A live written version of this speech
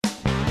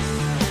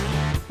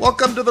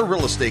Welcome to the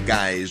Real Estate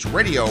Guys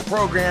radio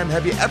program.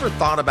 Have you ever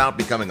thought about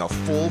becoming a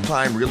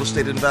full-time real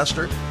estate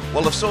investor?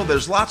 Well, if so,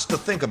 there's lots to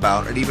think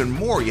about and even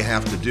more you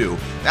have to do.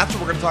 That's what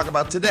we're going to talk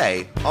about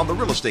today on the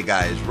Real Estate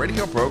Guys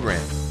radio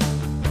program.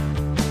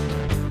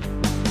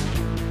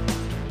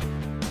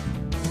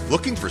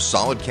 Looking for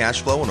solid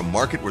cash flow in a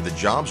market where the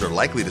jobs are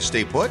likely to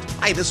stay put?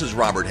 Hi, this is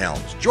Robert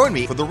Helms. Join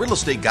me for the Real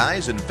Estate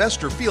Guys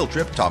investor field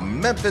trip to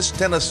Memphis,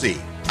 Tennessee.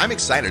 I'm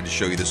excited to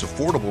show you this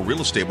affordable real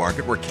estate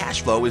market where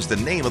cash flow is the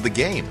name of the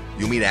game.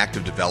 You'll meet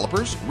active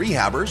developers,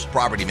 rehabbers,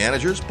 property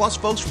managers, plus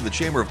folks from the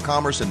Chamber of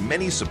Commerce and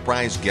many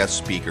surprise guest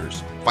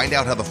speakers. Find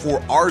out how the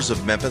 4 R's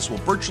of Memphis will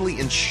virtually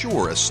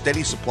ensure a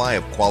steady supply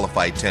of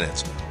qualified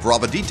tenants. For all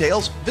the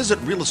details, visit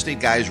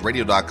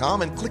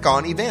realestateguysradio.com and click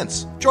on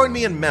events. Join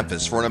me in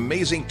Memphis for an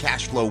amazing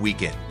cash flow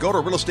weekend. Go to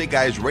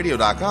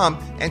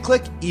realestateguysradio.com and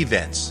click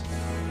events.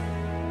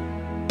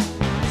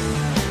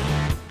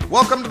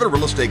 Welcome to the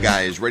Real Estate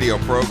Guys radio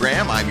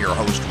program. I'm your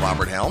host,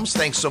 Robert Helms.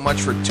 Thanks so much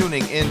for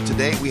tuning in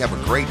today. We have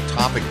a great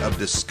topic of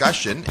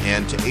discussion,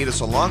 and to aid us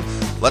along,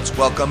 let's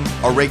welcome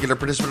a regular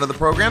participant of the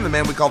program, the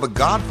man we call the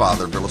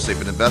godfather of real estate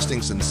and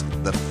investing since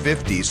the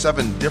 50s,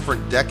 7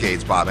 different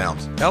decades, Bob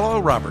Helms. Hello,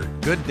 Robert.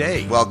 Good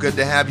day. Well, good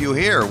to have you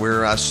here.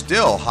 We're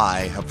still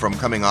high from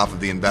coming off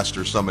of the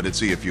Investor Summit at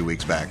Sea a few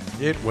weeks back.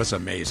 It was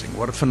amazing.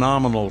 What a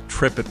phenomenal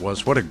trip it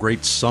was. What a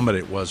great summit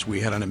it was.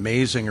 We had an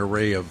amazing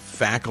array of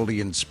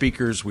faculty and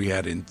speakers. We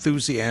had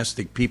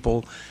enthusiastic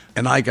people,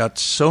 and I got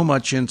so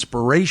much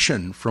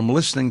inspiration from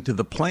listening to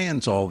the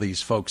plans all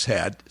these folks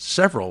had,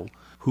 several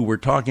who were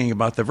talking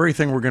about the very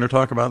thing we're going to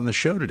talk about in the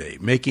show today,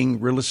 making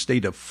real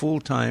estate a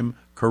full-time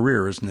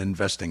career as an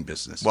investing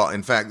business. Well,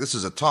 in fact, this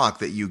is a talk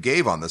that you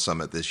gave on the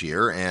summit this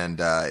year, and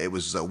it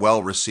was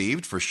well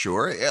received for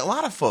sure. A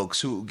lot of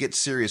folks who get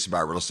serious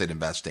about real estate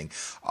investing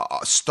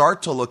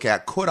start to look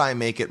at, could I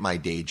make it my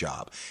day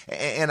job?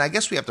 And I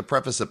guess we have to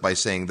preface it by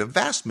saying the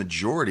vast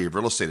majority of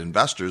real estate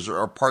investors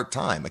are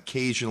part-time,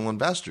 occasional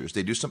investors.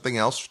 They do something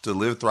else to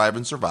live, thrive,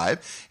 and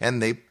survive, and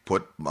they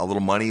put a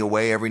little money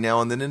away every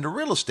now and then into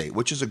real estate,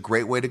 which is a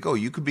great way to go.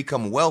 You could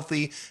become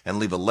wealthy and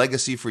leave a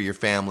legacy for your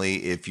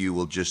family if you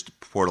will just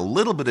pour a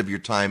little bit of your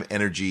time,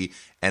 energy,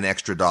 and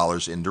extra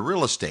dollars into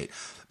real estate.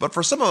 But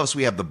for some of us,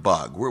 we have the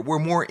bug. We're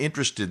more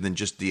interested than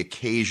just the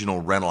occasional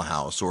rental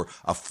house or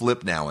a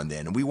flip now and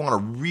then. And we want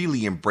to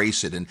really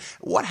embrace it. And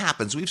what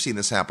happens, we've seen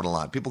this happen a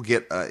lot. People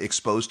get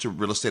exposed to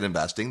real estate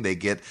investing. They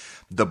get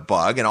the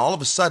bug. And all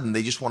of a sudden,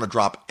 they just want to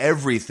drop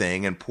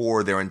everything and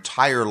pour their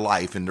entire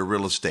life into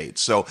real estate.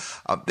 So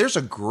there's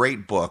a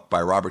great book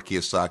by Robert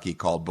Kiyosaki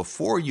called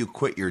Before You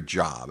Quit Your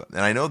Job.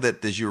 And I know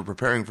that as you were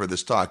preparing for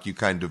this talk, you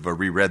kind of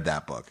reread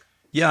that book.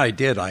 Yeah, I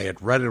did. I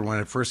had read it when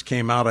it first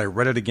came out. I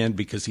read it again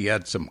because he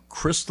had some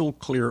crystal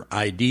clear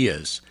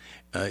ideas.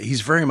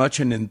 He's very much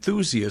an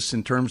enthusiast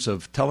in terms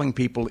of telling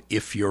people,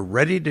 if you're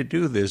ready to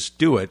do this,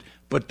 do it,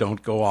 but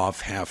don't go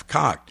off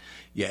half-cocked.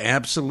 You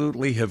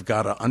absolutely have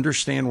got to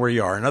understand where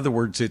you are. In other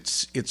words,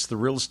 it's the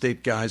real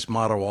estate guy's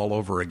motto all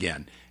over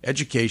again.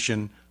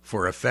 Education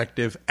for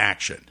effective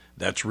action.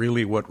 That's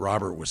really what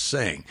Robert was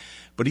saying.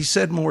 But he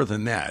said more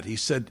than that. He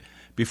said,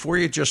 before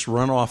you just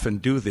run off and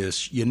do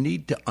this, you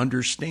need to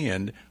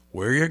understand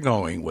where you're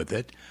going with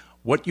it,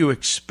 what you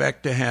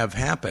expect to have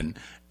happen,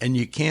 and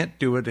you can't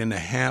do it in a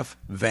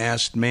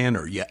half-vast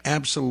manner. You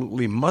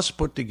absolutely must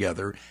put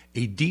together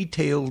a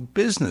detailed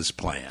business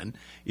plan.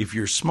 If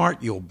you're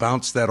smart, you'll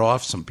bounce that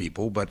off some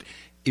people, but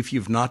if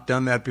you've not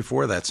done that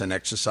before, that's an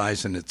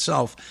exercise in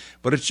itself.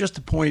 But it's just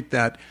a point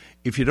that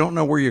if you don't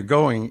know where you're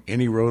going,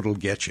 any road will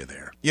get you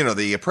there. You know,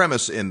 the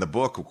premise in the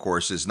book, of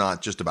course, is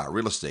not just about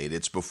real estate.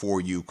 It's before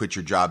you quit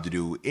your job to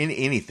do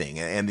anything.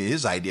 And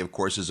his idea, of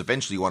course, is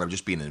eventually you want to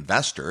just be an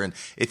investor. And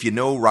if you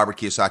know Robert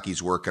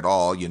Kiyosaki's work at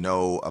all, you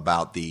know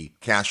about the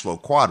cash flow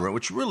quadrant,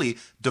 which really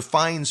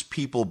defines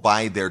people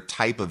by their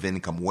type of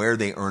income, where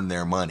they earn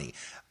their money.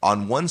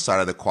 On one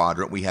side of the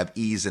quadrant, we have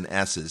E's and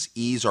S's.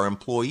 E's are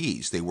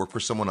employees. They work for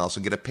someone else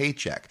and get a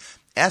paycheck.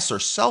 S are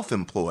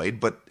self-employed,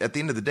 but at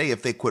the end of the day,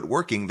 if they quit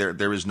working,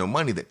 there is no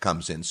money that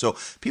comes in. So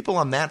people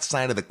on that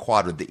side of the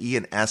quadrant, the E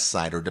and S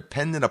side, are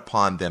dependent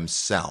upon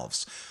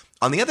themselves.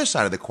 On the other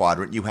side of the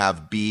quadrant, you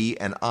have B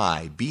and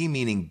I. B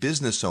meaning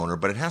business owner,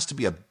 but it has to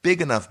be a big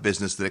enough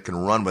business that it can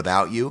run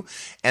without you.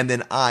 And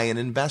then I, an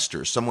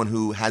investor, someone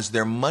who has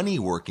their money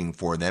working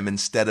for them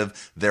instead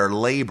of their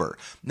labor.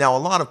 Now, a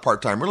lot of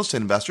part-time real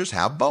estate investors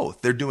have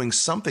both. They're doing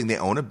something. They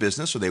own a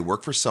business or they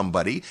work for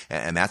somebody,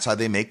 and that's how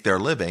they make their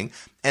living.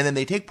 And then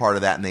they take part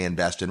of that and they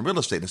invest in real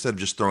estate. Instead of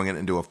just throwing it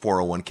into a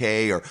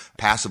 401k or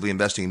passively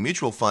investing in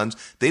mutual funds,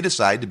 they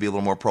decide to be a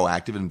little more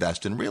proactive and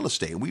invest in real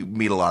estate. We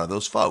meet a lot of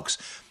those folks.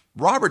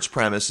 Robert's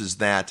premise is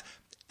that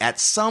at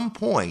some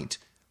point,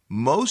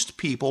 most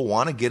people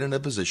want to get in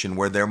a position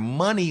where their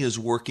money is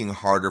working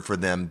harder for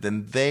them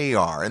than they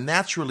are. And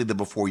that's really the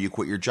before you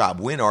quit your job.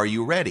 When are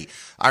you ready?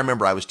 I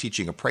remember I was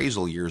teaching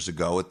appraisal years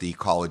ago at the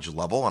college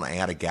level, and I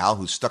had a gal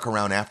who stuck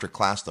around after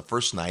class the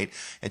first night,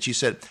 and she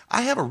said,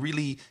 I have a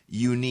really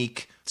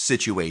unique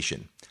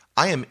situation.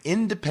 I am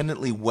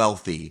independently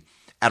wealthy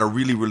at a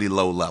really, really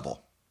low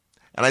level.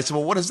 And I said,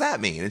 well, what does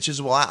that mean? And she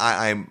said, well,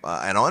 I'm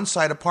an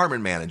on-site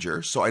apartment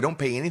manager, so I don't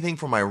pay anything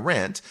for my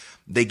rent.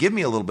 They give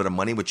me a little bit of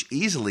money, which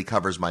easily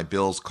covers my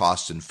bills,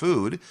 costs, and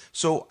food,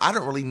 so I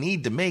don't really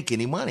need to make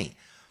any money.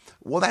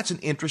 Well, that's an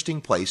interesting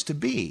place to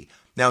be.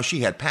 Now, she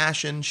had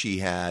passion, she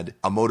had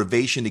a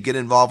motivation to get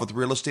involved with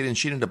real estate, and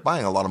she ended up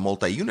buying a lot of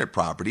multi-unit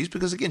properties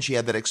because, again, she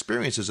had that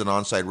experience as an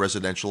on-site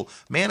residential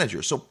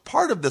manager. So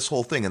part of this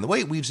whole thing, and the way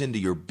it weaves into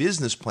your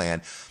business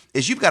plan,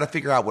 is you've got to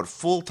figure out what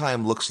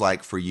full-time looks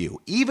like for you,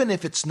 even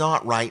if it's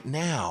not right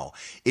now.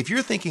 If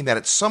you're thinking that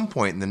at some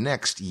point in the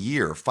next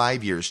year,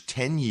 5 years,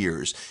 10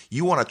 years,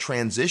 you want to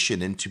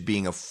transition into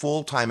being a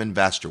full-time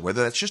investor,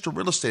 whether that's just a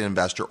real estate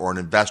investor or an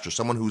investor,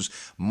 someone whose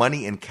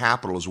money and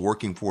capital is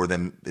working for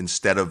them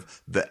instead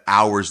of the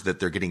hours that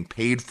they're getting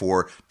paid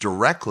for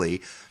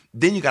directly,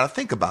 then you got to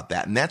think about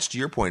that. And that's to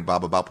your point,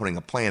 Bob, about putting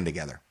a plan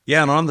together.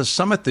 Yeah, and on the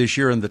summit this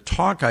year and the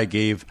talk I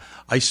gave,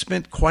 I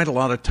spent quite a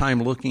lot of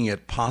time looking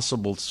at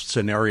possible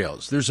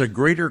scenarios. There's a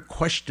greater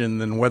question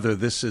than whether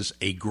this is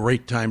a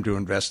great time to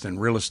invest in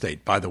real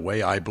estate. By the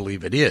way, I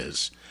believe it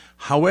is.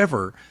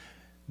 However,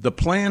 the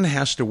plan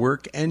has to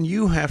work and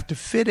you have to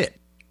fit it.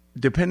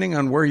 Depending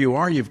on where you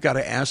are, you've got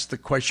to ask the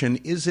question,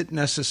 is it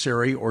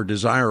necessary or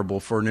desirable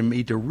for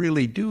me to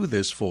really do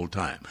this full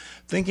time?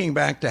 Thinking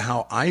back to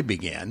how I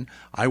began,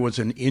 I was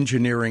an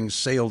engineering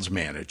sales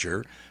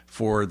manager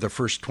for the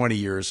first 20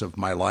 years of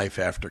my life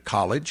after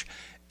college,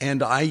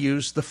 and I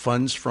used the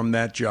funds from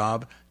that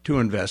job to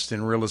invest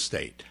in real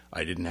estate.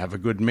 I didn't have a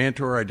good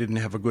mentor, I didn't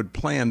have a good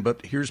plan,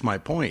 but here's my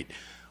point.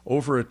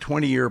 Over a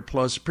 20-year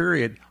plus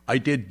period, I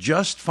did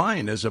just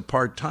fine as a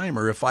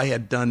part-timer. If I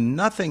had done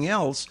nothing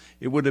else,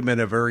 it would have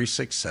been a very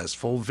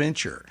successful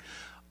venture.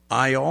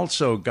 I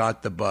also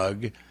got the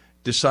bug,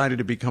 decided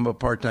to become a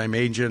part-time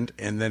agent,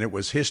 and then it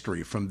was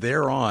history. From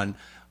there on,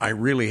 I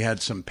really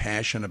had some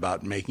passion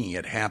about making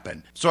it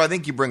happen. So I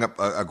think you bring up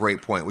a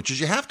great point, which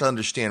is you have to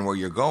understand where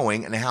you're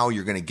going and how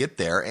you're going to get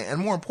there. And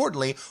more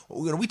importantly,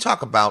 we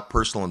talk about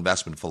personal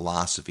investment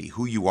philosophy,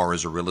 who you are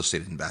as a real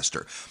estate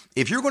investor.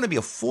 If you're going to be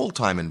a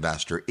full-time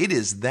investor, it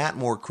is that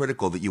more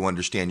critical that you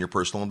understand your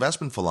personal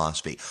investment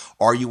philosophy.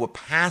 Are you a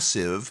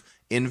passive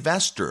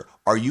investor?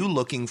 Are you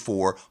looking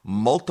for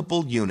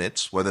multiple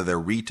units, whether they're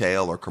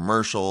retail or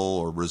commercial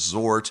or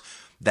resort,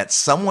 that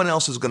someone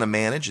else is going to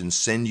manage and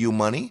send you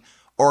money?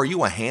 Or are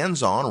you a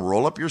hands-on,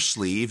 roll up your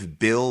sleeve,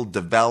 build,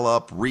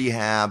 develop,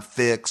 rehab,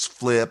 fix,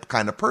 flip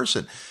kind of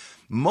person?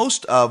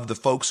 Most of the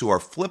folks who are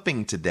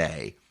flipping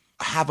today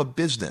have a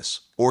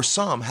business, or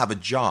some have a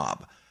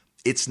job.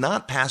 It's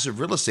not passive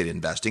real estate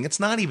investing. It's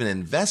not even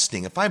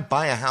investing. If I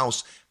buy a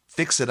house,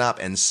 fix it up,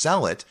 and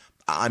sell it,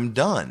 I'm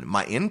done.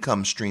 My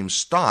income stream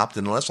stopped,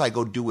 and unless I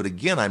go do it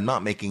again, I'm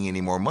not making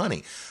any more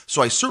money.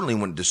 So I certainly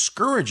wouldn't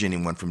discourage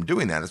anyone from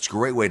doing that. It's a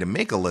great way to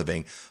make a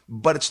living,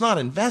 but it's not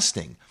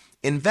investing.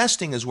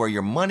 Investing is where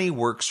your money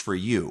works for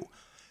you.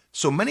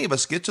 So many of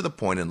us get to the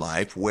point in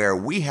life where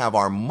we have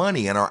our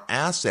money and our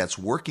assets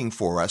working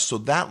for us, so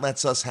that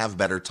lets us have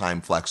better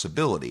time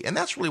flexibility. And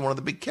that's really one of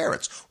the big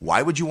carrots.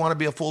 Why would you want to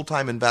be a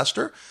full-time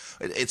investor?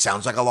 It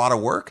sounds like a lot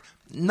of work.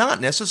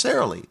 Not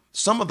necessarily.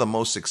 Some of the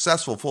most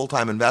successful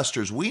full-time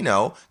investors we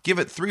know give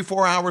it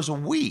 3-4 hours a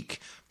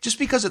week. Just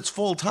because it's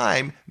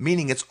full-time,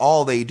 meaning it's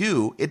all they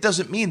do, it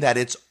doesn't mean that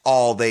it's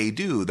all they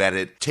do, that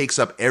it takes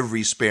up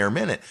every spare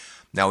minute.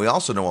 Now, we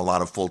also know a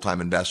lot of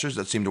full-time investors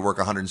that seem to work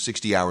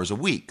 160 hours a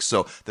week.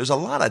 So there's a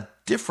lot of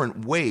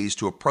different ways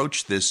to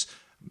approach this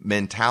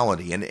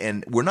mentality.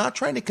 And we're not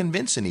trying to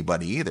convince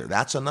anybody either.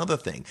 That's another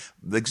thing.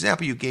 The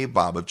example you gave,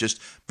 Bob, of just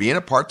being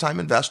a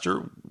part-time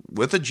investor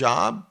with a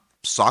job,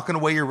 socking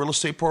away your real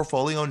estate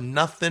portfolio,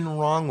 nothing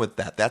wrong with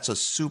that. That's a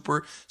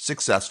super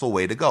successful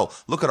way to go.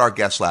 Look at our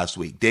guest last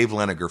week. Dave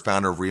Leniger,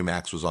 founder of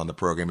RE/MAX, was on the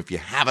program. If you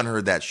haven't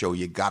heard that show,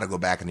 you got to go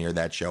back and hear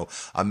that show.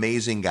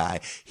 Amazing guy.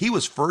 He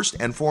was first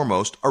and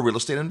foremost a real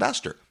estate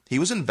investor. He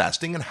was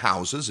investing in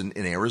houses in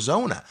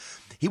Arizona.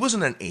 He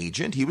wasn't an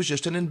agent. He was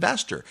just an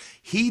investor.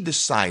 He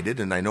decided,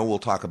 and I know we'll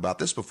talk about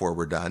this before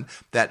we're done,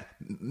 that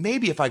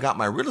maybe if I got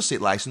my real estate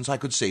license, I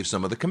could save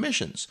some of the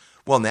commissions.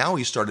 Well, now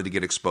he started to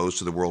get exposed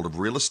to the world of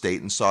real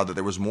estate and saw that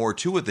there was more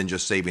to it than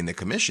just saving the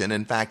commission.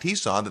 In fact, he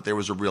saw that there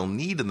was a real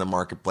need in the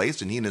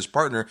marketplace, and he and his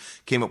partner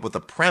came up with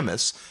a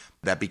premise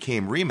that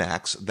became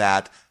RE/MAX,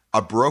 that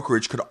a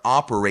brokerage could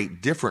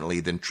operate differently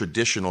than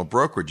traditional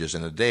brokerages.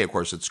 And today, of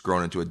course, it's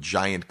grown into a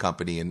giant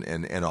company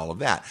and all of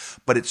that.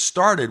 But it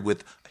started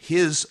with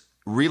his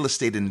real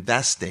estate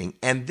investing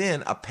and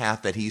then a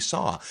path that he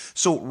saw.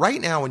 So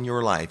right now in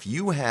your life,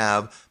 you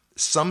have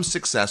some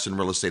success in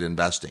real estate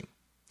investing.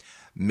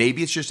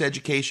 Maybe it's just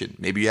education.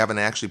 Maybe you haven't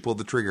actually pulled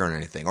the trigger on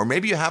anything. Or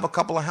maybe you have a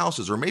couple of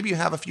houses, or maybe you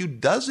have a few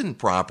dozen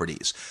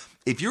properties.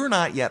 If you're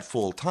not yet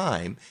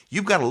full-time,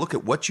 you've got to look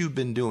at what you've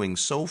been doing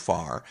so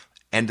far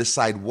and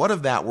decide what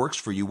of that works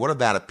for you, what of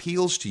that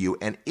appeals to you,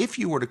 and if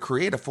you were to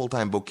create a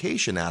full-time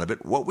vocation out of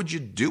it, what would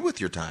you do with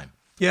your time?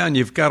 Yeah, and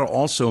you've got to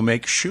also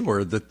make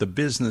sure that the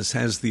business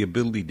has the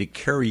ability to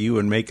carry you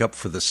and make up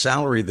for the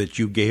salary that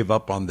you gave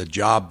up on the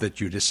job that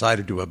you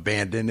decided to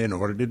abandon in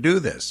order to do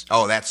this.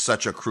 Oh, that's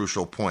such a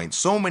crucial point.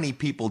 So many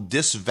people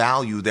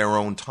disvalue their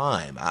own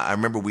time. I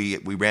remember we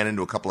ran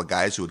into a couple of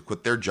guys who had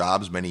quit their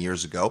jobs many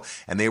years ago,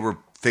 and they were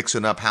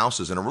fixing up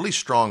houses in a really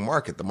strong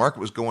market. The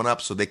market was going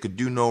up, so they could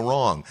do no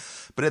wrong.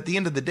 But at the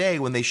end of the day,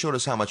 when they showed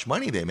us how much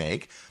money they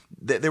make,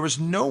 there was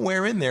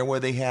nowhere in there where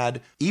they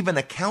had even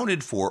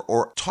accounted for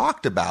or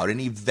talked about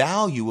any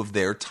value of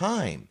their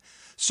time.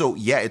 So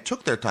yeah, it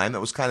took their time. That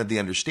was kind of the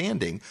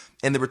understanding.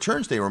 And the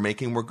returns they were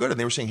making were good. And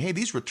they were saying, hey,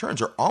 these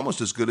returns are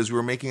almost as good as we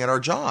were making at our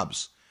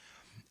jobs.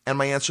 And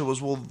my answer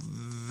was, well,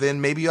 then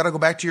maybe you ought to go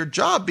back to your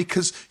job,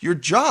 because your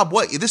job,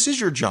 this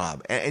is your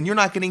job, and you're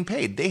not getting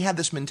paid. They had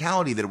this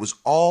mentality that it was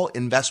all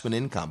investment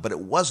income, but it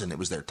wasn't. It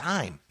was their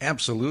time.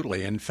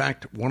 Absolutely. In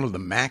fact, one of the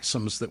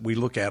maxims that we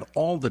look at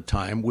all the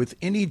time with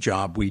any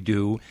job we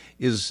do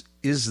is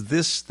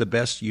this the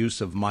best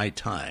use of my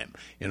time?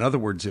 In other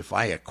words, if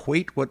I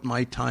equate what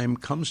my time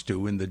comes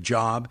to in the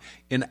job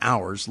in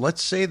hours,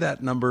 let's say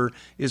that number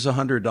is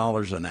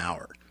 $100 an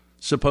hour.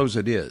 Suppose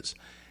it is.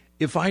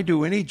 If I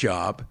do any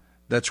job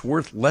that's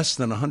worth less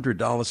than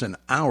 $100 an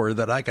hour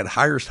that I could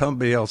hire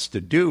somebody else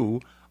to do,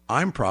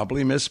 I'm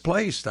probably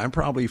misplaced. I'm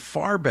probably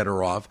far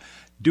better off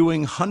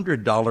doing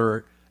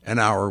 $100 an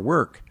hour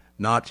work,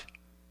 not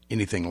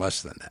anything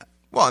less than that.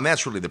 Well, and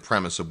that's really the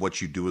premise of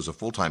what you do as a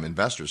full-time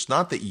investor. It's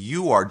not that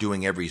you are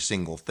doing every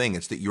single thing.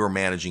 It's that you're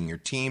managing your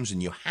teams,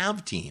 and you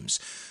have teams.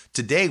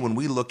 Today, when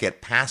we look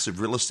at passive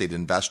real estate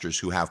investors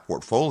who have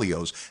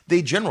portfolios,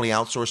 they generally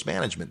outsource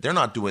management. They're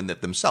not doing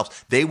it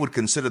themselves. They would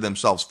consider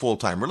themselves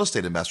full-time real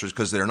estate investors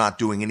because they're not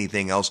doing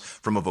anything else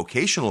from a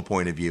vocational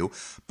point of view,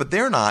 but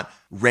they're not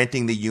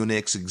renting the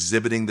units,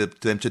 exhibiting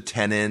them to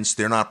tenants.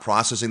 They're not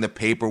processing the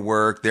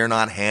paperwork. They're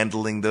not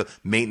handling the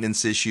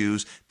maintenance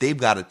issues. They've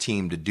got a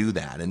team to do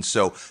that. And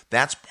so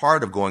that's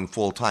part of going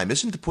full-time,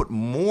 isn't to put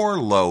more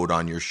load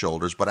on your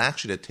shoulders, but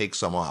actually to take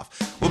some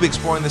off. We'll be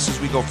exploring this as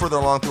we go further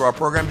along through our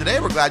program today.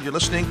 We're glad you're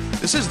listening.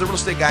 This is the Real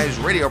Estate Guys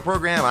radio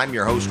program. I'm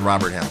your host,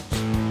 Robert Helms.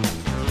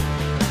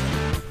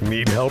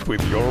 Need help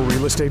with your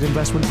real estate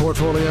investment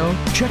portfolio?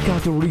 Check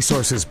out the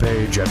resources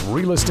page at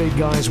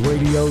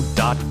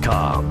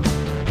realestateguysradio.com.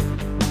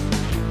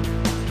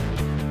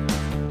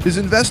 As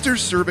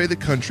investors survey the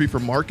country for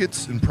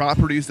markets and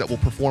properties that will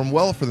perform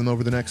well for them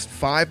over the next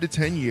 5 to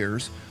 10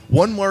 years,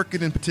 one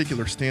market in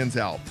particular stands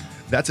out.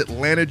 That's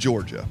Atlanta,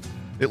 Georgia.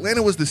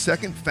 Atlanta was the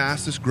second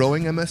fastest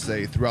growing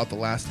MSA throughout the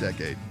last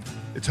decade.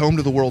 It's home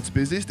to the world's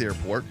busiest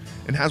airport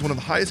and has one of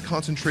the highest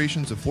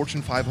concentrations of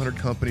Fortune 500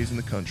 companies in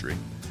the country.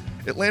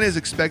 Atlanta is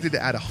expected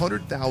to add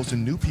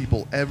 100,000 new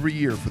people every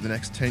year for the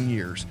next 10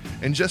 years,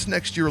 and just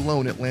next year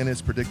alone, Atlanta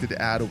is predicted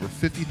to add over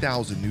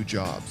 50,000 new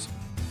jobs.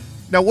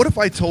 Now, what if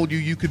I told you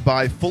you could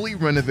buy fully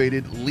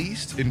renovated,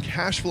 leased, and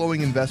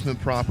cash-flowing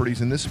investment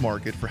properties in this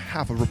market for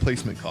half of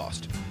replacement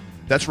cost?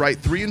 That's right,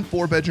 3- and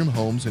 4-bedroom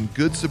homes in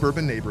good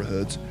suburban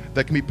neighborhoods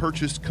that can be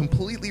purchased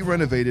completely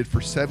renovated for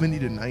 $70,000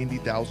 to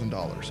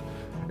 $90,000.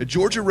 At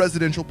Georgia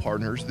Residential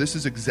Partners, this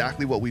is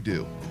exactly what we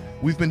do.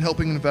 We've been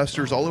helping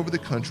investors all over the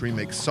country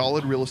make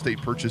solid real estate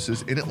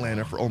purchases in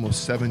Atlanta for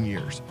almost 7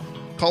 years.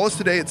 Call us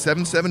today at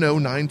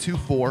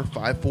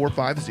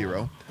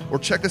 770-924-5450 or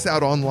check us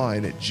out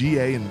online at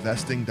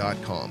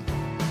gainvesting.com.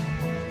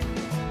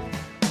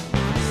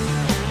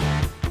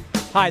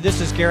 Hi,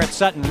 this is Garrett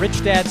Sutton,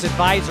 Rich Dad's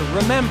advisor.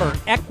 Remember,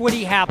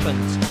 equity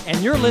happens,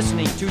 and you're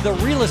listening to The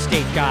Real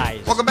Estate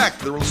Guys. Welcome back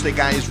to the Real Estate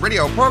Guys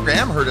radio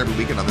program, heard every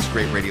weekend on this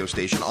great radio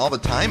station all the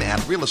time at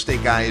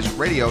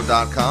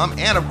realestateguysradio.com,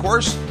 and of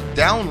course,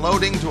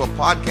 downloading to a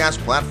podcast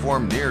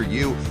platform near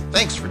you.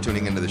 Thanks for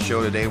tuning into the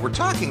show today. We're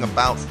talking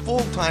about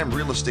full-time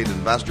real estate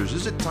investors.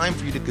 Is it time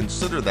for you to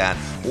consider that,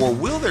 or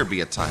will there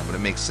be a time when it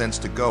makes sense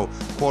to go,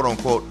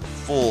 quote-unquote,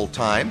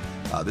 full-time?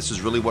 This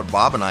is really what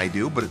Bob and I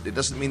do, but it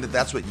doesn't mean that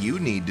that's what you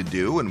need to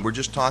do, and we're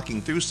just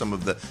talking through some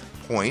of the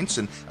points.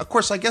 And, of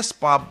course, I guess,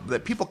 Bob,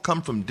 that people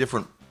come from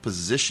different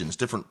positions,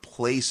 different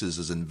places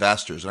as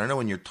investors. And I know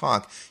in your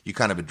talk, you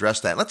kind of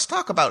addressed that. Let's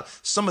talk about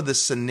some of the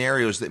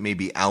scenarios that may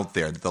be out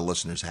there that the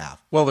listeners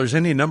have. Well, there's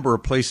any number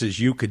of places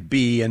you could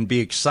be and be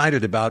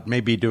excited about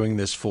maybe doing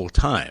this full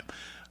time.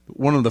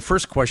 One of the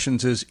first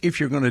questions is,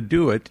 if you're going to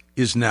do it,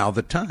 is now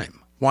the time?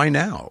 Why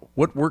now?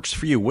 What works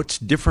for you? What's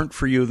different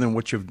for you than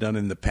what you've done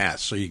in the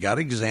past? So you got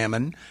to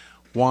examine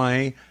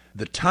why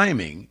the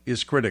timing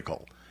is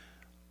critical.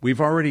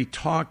 We've already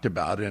talked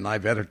about, and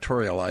I've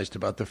editorialized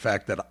about the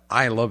fact that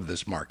I love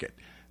this market.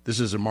 This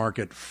is a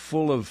market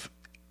full of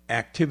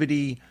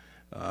activity,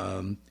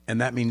 and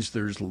that means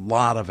there's a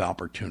lot of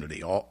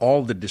opportunity.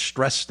 All the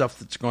distress stuff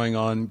that's going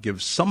on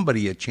gives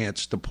somebody a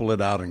chance to pull it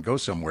out and go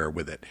somewhere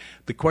with it.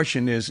 The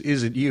question is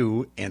it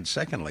you? And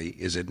secondly,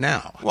 is it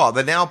now? Well,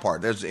 the now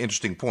part, that's an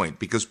interesting point,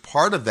 because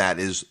part of that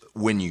is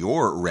when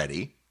you're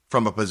ready.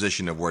 from a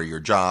position of where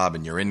your job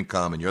and your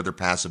income and your other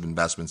passive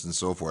investments and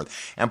so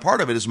forth. And part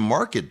of it is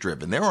market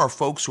driven. There are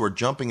folks who are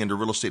jumping into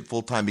real estate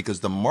full time because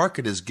the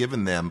market has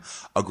given them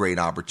a great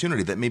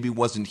opportunity that maybe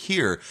wasn't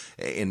here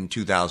in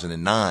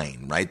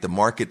 2009, right? The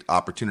market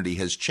opportunity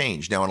has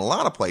changed. Now, in a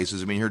lot of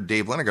places, I mean, you heard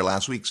Dave Leniger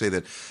last week say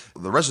that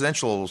the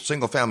residential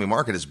single family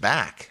market is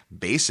back.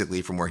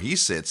 Basically, from where he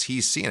sits,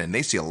 he's seeing it. And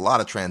they see a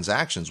lot of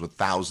transactions with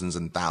thousands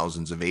and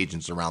thousands of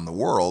agents around the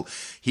world.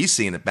 He's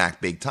seeing it back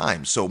big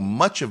time. So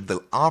much of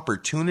the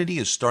opportunity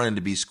is starting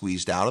to be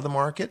squeezed out of the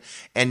market,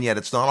 and yet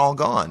it's not all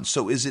gone.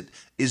 So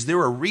is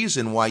there a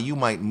reason why you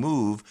might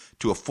move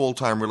to a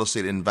full-time real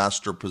estate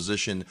investor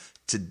position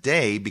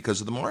today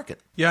because of the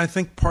market? Yeah, I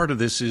think part of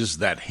this is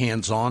that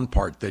hands-on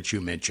part that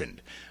you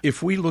mentioned.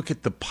 If we look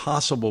at the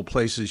possible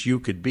places you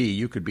could be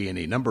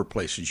any number of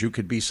places. You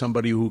could be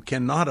somebody who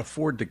cannot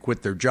afford to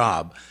quit their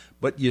job,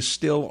 but you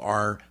still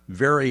are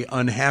very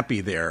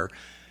unhappy there.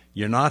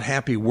 You're not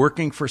happy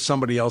working for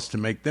somebody else to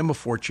make them a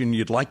fortune.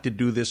 You'd like to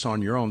do this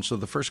on your own. So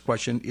the first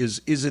question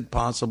is it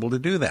possible to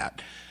do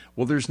that?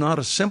 Well, there's not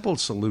a simple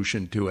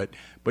solution to it,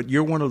 but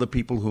you're one of the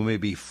people who may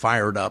be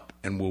fired up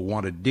and will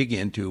want to dig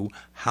into,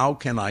 how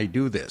can I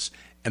do this?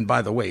 And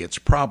by the way, it's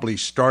probably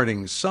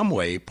starting some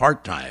way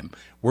part-time,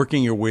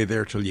 working your way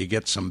there till you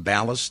get some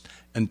ballast,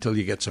 until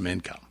you get some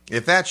income.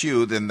 If that's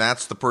you, then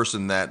that's the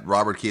person that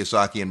Robert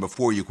Kiyosaki and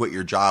Before You Quit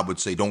Your Job would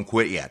say, don't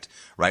quit yet,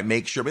 right?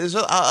 Make sure. But there's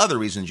other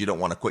reasons you don't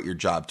want to quit your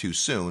job too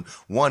soon.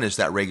 One is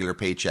that regular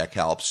paycheck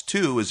helps.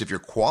 Two is if you're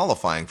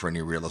qualifying for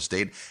any real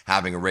estate,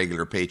 having a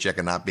regular paycheck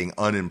and not being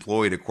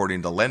unemployed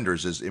according to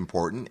lenders is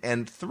important.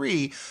 And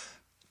three,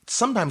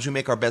 sometimes we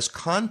make our best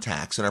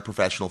contacts in our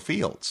professional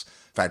fields.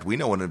 In fact, we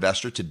know an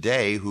investor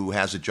today who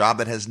has a job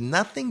that has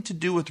nothing to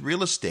do with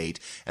real estate.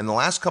 And the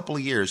last couple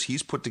of years,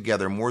 he's put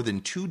together more than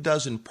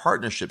 24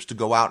 partnerships to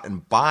go out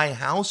and buy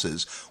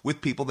houses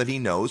with people that he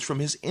knows from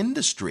his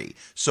industry.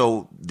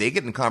 So they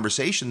get in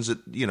conversations at,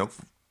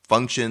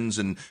 functions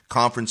and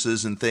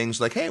conferences and things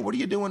like, hey, what are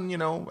you doing,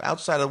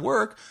 outside of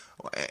work?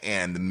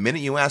 And the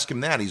minute you ask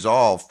him that, he's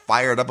all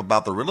fired up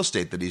about the real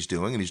estate that he's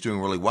doing, and he's doing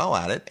really well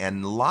at it.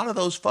 And a lot of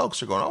those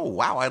folks are going, oh,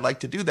 wow, I'd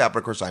like to do that, but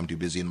of course I'm too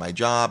busy in my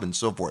job and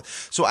so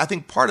forth. So I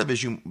think part of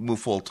as you move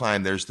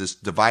full-time, there's this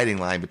dividing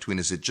line between,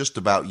 is it just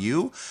about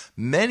you?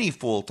 Many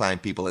full-time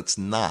people, it's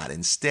not.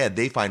 Instead,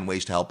 they find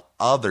ways to help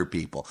other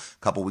people.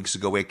 A couple weeks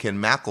ago, we had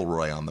Ken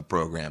McElroy on the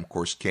program. Of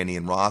course, Kenny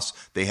and Ross,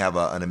 they have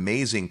an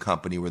amazing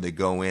company where they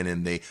go in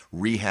and they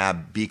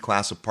rehab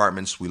B-class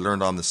apartments. We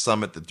learned on the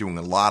summit that doing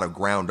a lot of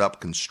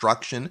ground-up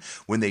construction.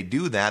 When they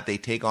do that, they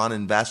take on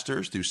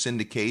investors through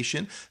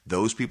syndication.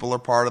 Those people are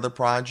part of the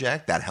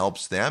project. That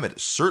helps them. It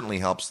certainly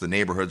helps the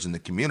neighborhoods and the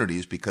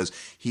communities because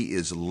he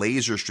is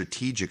laser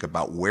strategic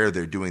about where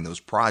they're doing those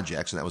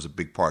projects. And that was a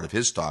big part of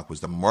his talk,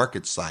 was the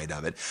market side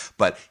of it.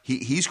 But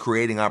he's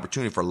creating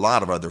opportunity for a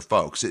lot of other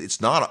folks.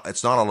 It's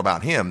not all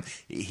about him.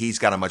 He's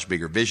got a much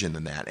bigger vision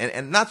than that.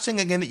 And not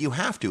saying again that you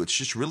have to. It's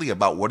just really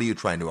about what are you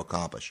trying to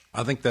accomplish.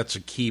 I think that's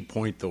a key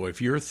point, though.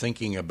 If you're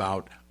thinking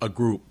about a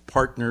group,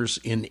 partners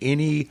in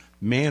any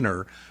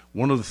manner,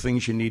 one of the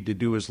things you need to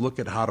do is look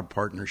at how do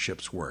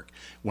partnerships work.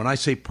 When I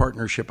say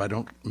partnership, I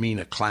don't mean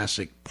a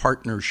classic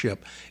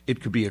partnership.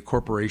 It could be a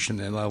corporation,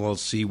 an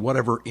LLC,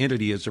 whatever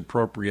entity is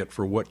appropriate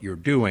for what you're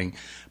doing.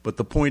 But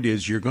the point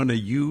is you're going to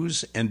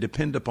use and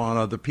depend upon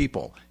other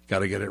people. You got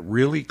to get it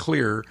really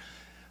clear,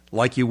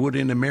 like you would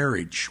in a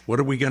marriage. What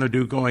are we going to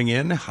do going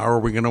in? How are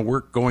we going to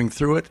work going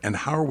through it? And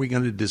how are we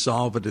going to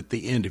dissolve it at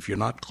the end? If you're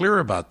not clear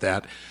about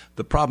that,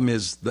 the problem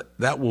is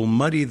that will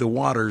muddy the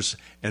waters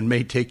and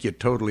may take you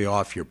totally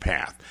off your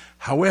path.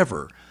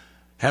 However,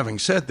 having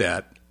said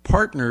that,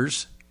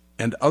 partners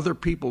and other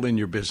people in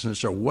your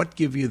business are what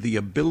give you the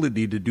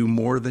ability to do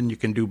more than you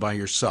can do by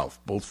yourself,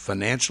 both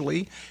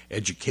financially,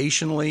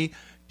 educationally,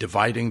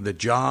 dividing the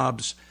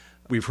jobs.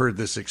 We've heard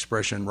this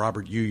expression,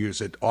 Robert, you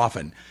use it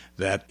often,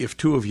 that if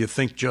two of you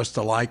think just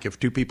alike, if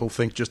two people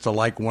think just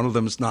alike, one of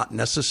them is not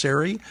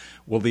necessary.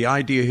 Well, the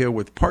idea here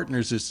with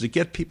partners is to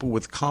get people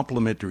with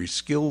complementary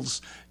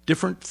skills,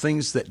 different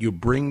things that you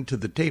bring to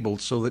the table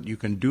so that you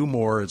can do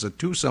more as a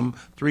twosome,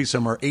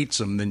 threesome, or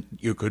eightsome than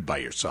you could by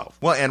yourself.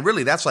 Well, and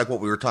really that's like what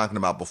we were talking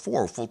about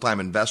before, full-time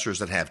investors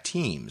that have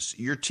teams.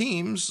 Your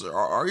teams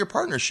are your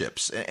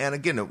partnerships. And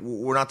again,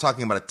 we're not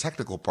talking about a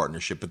technical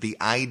partnership, but the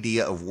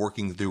idea of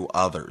working through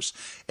others.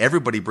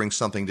 Everybody brings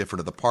something different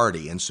to the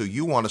party, and so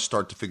you want to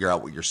start to figure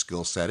out what your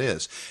skill set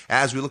is.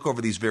 As we look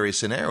over these various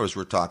scenarios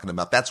we're talking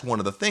about, that's one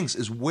of the things,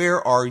 is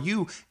where are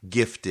you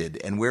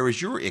gifted and where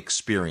is your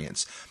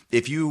experience?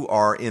 If you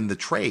are in the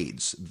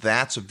trades,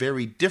 that's a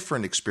very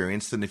different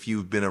experience than if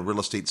you've been a real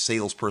estate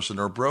salesperson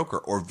or broker,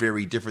 or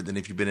very different than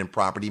if you've been in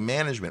property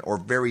management, or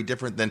very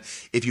different than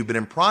if you've been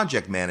in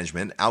project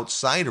management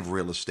outside of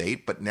real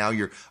estate, but now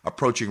you're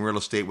approaching real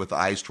estate with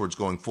eyes towards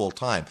going full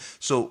time.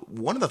 So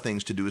one of the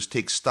things to do is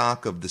take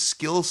stock of the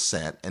skill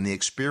set and the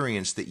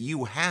experience that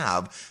you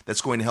have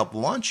that's going to help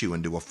launch you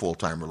into a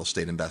full-time real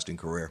estate investing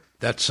career.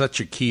 That's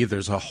such a key.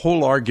 There's a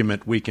whole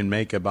argument we can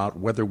make about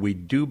whether we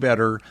do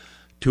better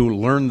to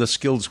learn the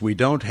skills we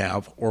don't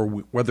have, or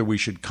whether we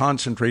should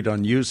concentrate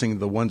on using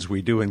the ones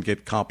we do and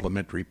get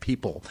complementary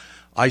people.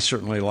 I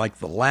certainly like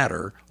the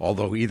latter,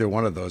 although either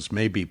one of those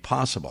may be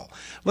possible.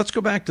 Let's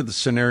go back to the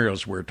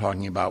scenarios we're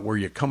talking about where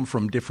you come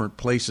from different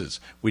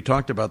places. We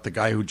talked about the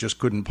guy who just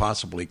couldn't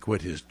possibly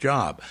quit his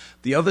job.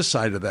 The other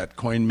side of that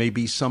coin may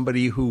be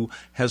somebody who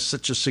has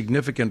such a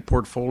significant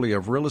portfolio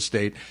of real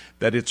estate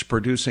that it's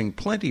producing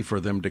plenty for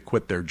them to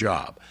quit their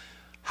job.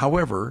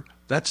 However,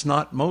 that's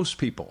not most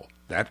people.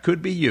 That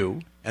could be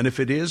you, and if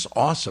it is,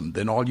 awesome.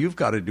 Then all you've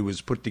got to do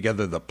is put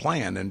together the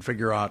plan and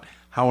figure out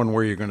how and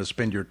where you're going to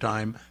spend your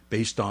time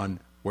based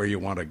on where you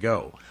want to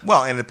go.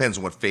 Well, and it depends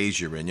on what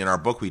phase you're in. In our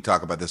book, we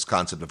talk about this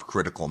concept of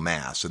critical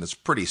mass, and it's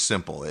pretty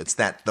simple. It's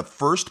that the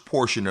first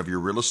portion of your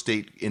real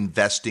estate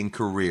investing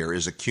career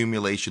is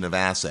accumulation of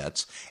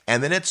assets,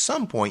 and then at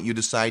some point you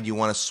decide you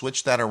want to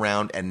switch that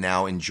around and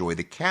now enjoy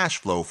the cash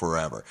flow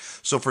forever.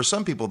 So for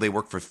some people, they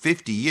work for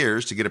 50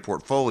 years to get a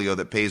portfolio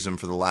that pays them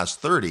for the last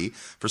 30.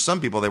 For some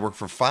people, they work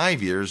for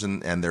 5 years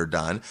and they're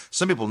done.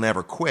 Some people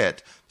never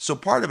quit. So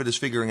part of it is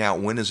figuring out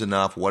when is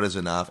enough, what is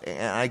enough.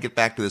 And I get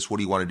back to this, what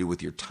do you want to do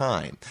with your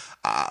time?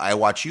 I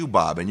watch you,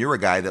 Bob, and you're a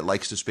guy that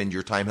likes to spend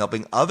your time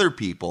helping other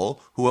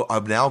people who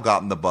have now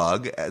gotten the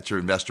bug to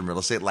invest in real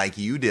estate like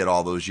you did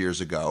all those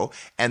years ago.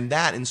 And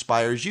that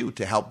inspires you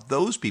to help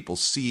those people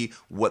see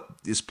what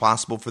is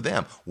possible for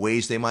them,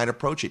 ways they might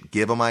approach it,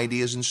 give them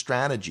ideas and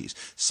strategies.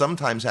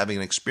 Sometimes having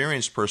an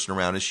experienced person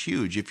around is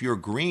huge. If you're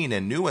green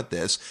and new at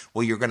this,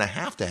 well, you're going to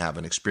have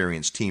an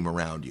experienced team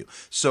around you.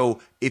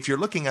 So if you're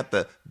looking at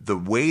the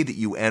way that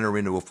you enter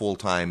into a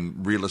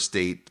full-time real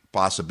estate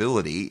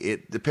possibility,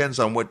 it depends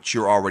on what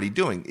you're already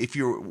doing. If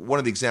you're one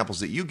of the examples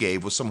that you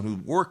gave was someone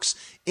who works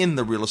in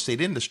the real estate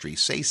industry,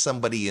 say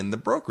somebody in the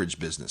brokerage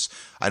business.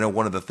 I know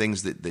one of the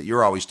things that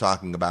you're always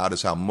talking about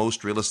is how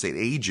most real estate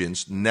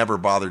agents never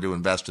bother to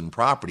invest in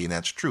property, and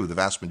that's true. The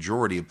vast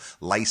majority of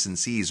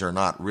licensees are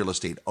not real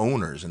estate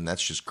owners, and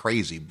that's just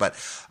crazy. But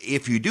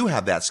if you do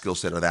have that skill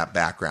set or that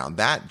background,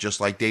 that, just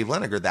like Dave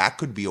Leniger, that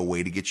could be a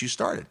way to get you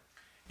started.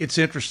 It's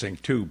interesting,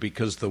 too,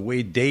 because the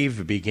way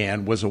Dave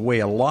began was a way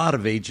a lot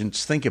of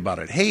agents think about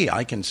it. Hey,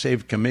 I can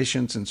save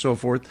commissions and so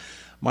forth.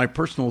 My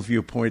personal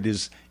viewpoint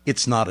is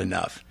it's not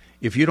enough.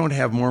 If you don't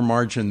have more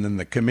margin than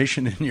the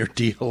commission in your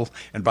deal,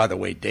 and by the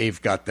way,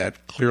 Dave got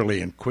that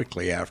clearly and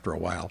quickly after a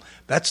while,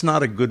 that's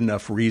not a good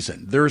enough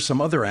reason. There are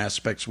some other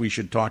aspects we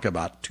should talk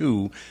about,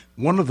 too.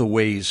 One of the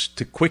ways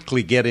to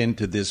quickly get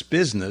into this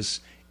business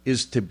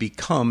is to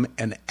become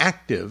an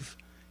active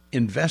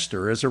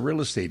investor as a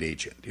real estate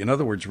agent. In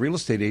other words, real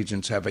estate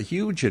agents have a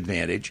huge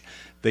advantage.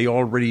 They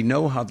already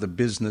know how the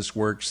business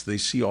works. They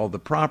see all the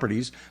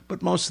properties,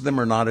 but most of them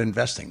are not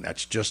investing.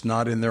 That's just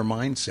not in their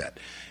mindset.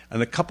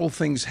 And a couple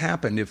things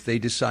happen if they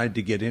decide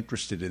to get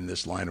interested in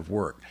this line of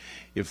work.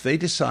 If they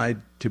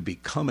decide to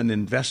become an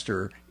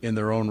investor in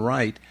their own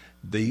right,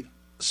 they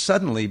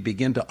suddenly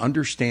begin to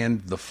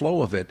understand the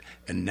flow of it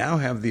and now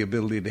have the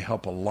ability to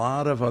help a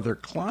lot of other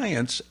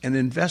clients and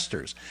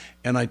investors.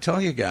 And I tell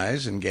you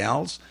guys and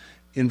gals,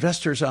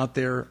 investors out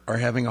there are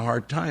having a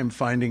hard time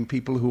finding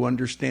people who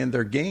understand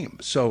their game.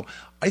 So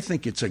I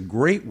think it's a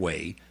great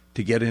way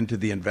to get into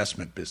the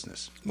investment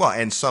business. Well,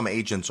 and some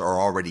agents are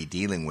already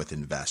dealing with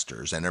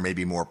investors and are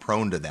maybe more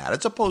prone to that,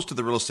 as opposed to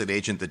the real estate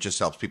agent that just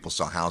helps people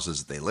sell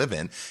houses that they live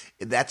in.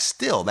 That's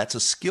a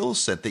skill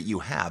set that you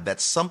have.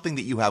 That's something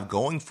that you have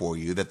going for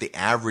you that the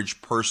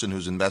average person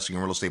who's investing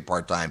in real estate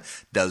part-time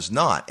does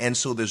not. And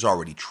so there's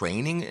already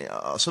training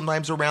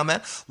sometimes around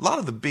that. A lot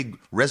of the big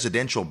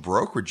residential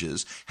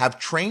brokerages have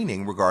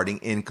training regarding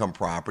income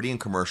property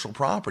and commercial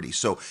property.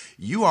 So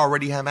you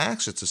already have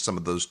access to some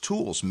of those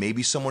tools.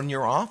 Maybe someone in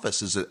your office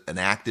is an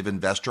active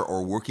investor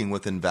or working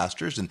with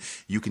investors, and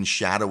you can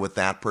shadow with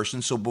that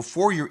person. So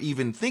before you're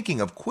even thinking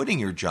of quitting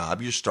your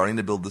job, you're starting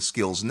to build the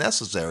skills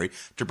necessary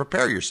to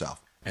prepare yourself.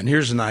 And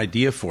here's an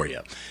idea for you.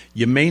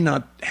 You may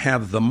not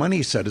have the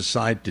money set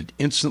aside to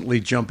instantly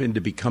jump into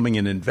becoming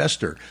an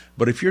investor,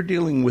 but if you're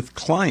dealing with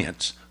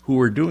clients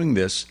who are doing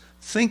this,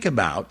 think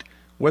about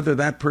whether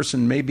that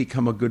person may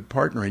become a good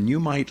partner, and you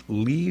might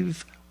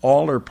leave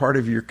all or part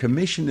of your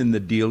commission in the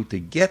deal to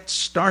get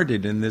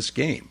started in this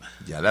game.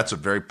 Yeah, that's a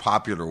very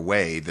popular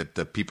way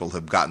that people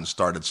have gotten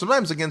started,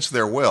 sometimes against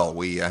their will.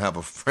 We have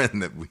a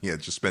friend that we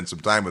just spent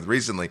some time with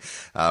recently.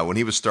 When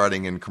he was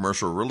starting in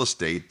commercial real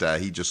estate,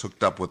 he just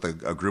hooked up with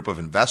a group of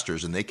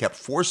investors, and they kept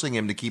forcing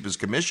him to keep his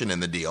commission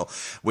in the deal,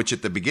 which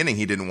at the beginning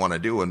he didn't want to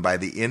do. And by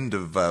the end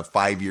of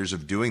 5 years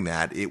of doing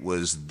that, it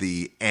was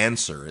the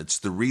answer. It's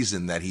the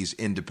reason that he's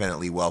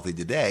independently wealthy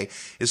today,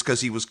 is because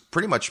he was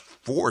pretty much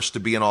forced to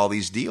be in all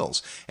these deals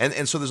deals.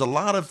 And so there's a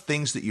lot of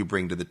things that you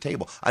bring to the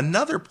table.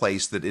 Another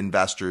place that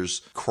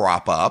investors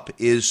crop up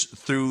is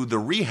through the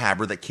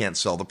rehabber that can't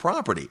sell the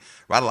property,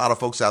 right? A lot of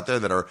folks out there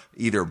that are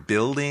either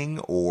building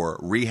or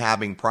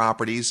rehabbing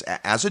properties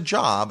as a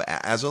job,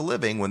 as a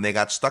living. When they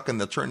got stuck in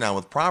the turndown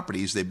with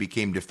properties, they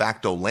became de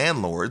facto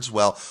landlords.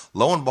 Well,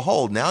 lo and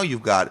behold, now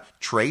you've got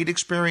trade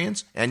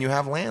experience and you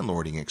have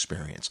landlording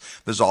experience.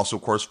 There's also,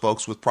 of course,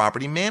 folks with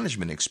property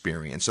management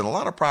experience. And a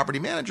lot of property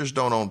managers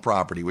don't own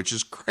property, which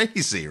is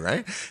crazy,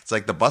 right? It's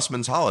like the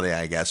busman's holiday,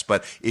 I guess.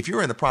 But if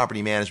you're in the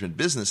property management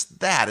business,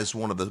 that is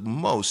one of the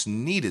most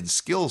needed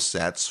skill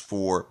sets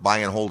for buy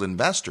and hold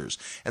investors.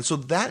 And so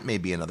that may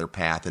be another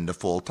path into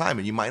full-time.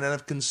 And you might not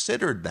have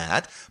considered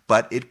that,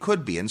 but it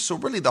could be. And so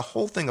really the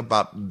whole thing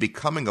about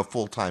becoming a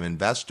full-time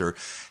investor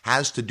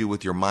has to do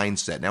with your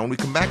mindset. Now, when we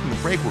come back from the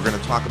break, we're going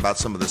to talk about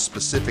some of the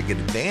specific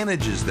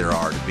advantages there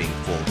are to being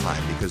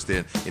full-time, because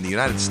in the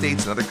United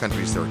States and other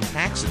countries, there are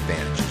tax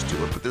advantages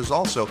to it, but there's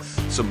also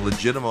some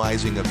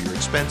legitimizing of your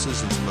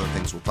expenses and some other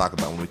things we'll talk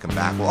about when we come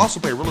back. We'll also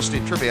play Real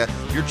Estate Trivia,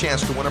 your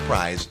chance to win a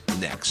prize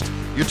next.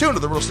 You're tuned to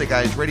the Real Estate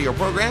Guys radio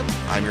program.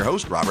 I'm your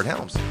host, Robert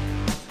Helms.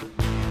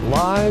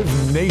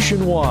 Live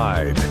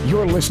nationwide,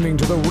 you're listening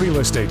to the Real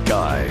Estate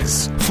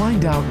Guys.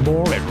 Find out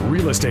more at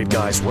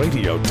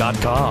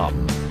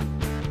realestateguysradio.com.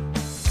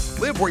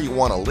 Live where you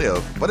want to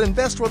live, but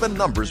invest where the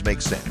numbers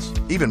make sense.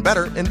 Even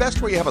better,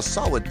 invest where you have a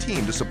solid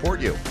team to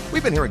support you.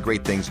 We've been hearing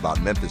great things about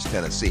Memphis,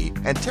 Tennessee,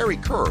 and Terry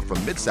Kerr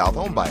from Mid-South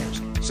Home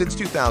Buyers. Since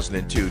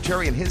 2002,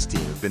 Terry and his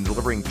team have been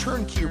delivering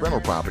turnkey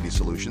rental property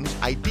solutions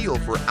ideal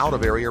for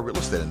out-of-area real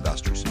estate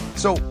investors.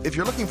 So, if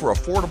you're looking for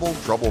affordable,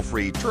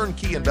 trouble-free,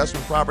 turnkey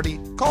investment property,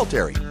 call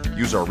Terry.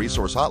 Use our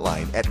resource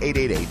hotline at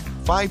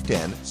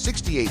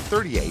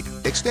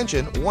 888-510-6838,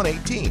 extension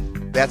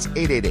 118. That's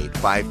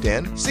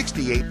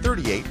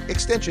 888-510-6838,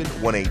 extension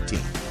 118.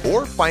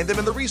 Or find them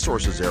in the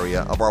resources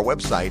area of our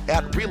website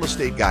at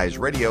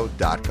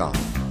realestateguysradio.com.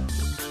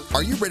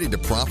 Are you ready to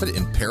profit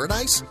in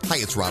paradise? Hi,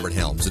 it's Robert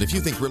Helms, and if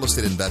you think real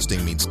estate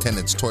investing means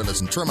tenants,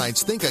 toilets, and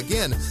termites, think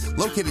again.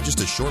 Located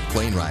just a short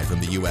plane ride from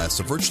the U.S.,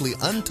 a virtually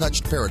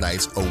untouched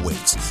paradise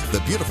awaits,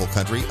 the beautiful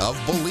country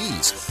of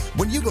Belize.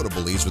 When you go to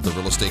Belize with the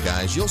Real Estate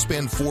Guys, you'll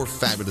spend 4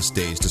 fabulous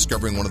days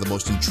discovering one of the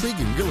most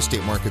intriguing real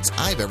estate markets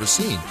I've ever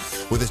seen.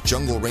 With its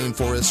jungle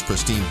rainforest,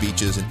 pristine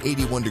beaches, and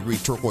 81-degree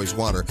turquoise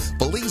water,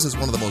 Belize is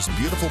one of the most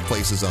beautiful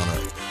places on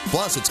earth.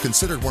 Plus, it's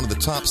considered one of the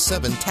top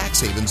 7 tax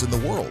havens in the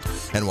world.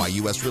 And while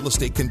U.S. real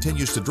estate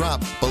continues to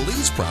drop,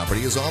 Belize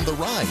property is on the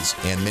rise,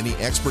 and many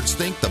experts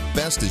think the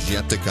best is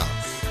yet to come.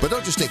 But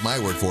don't just take my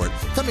word for it.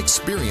 Come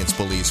experience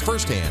Belize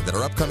firsthand at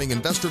our upcoming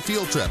investor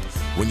field trip.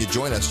 When you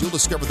join us, you'll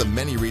discover the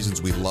many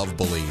reasons we love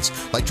Belize,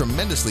 like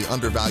tremendously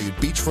undervalued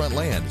beachfront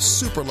land,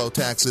 super low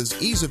taxes,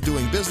 ease of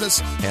doing business,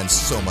 and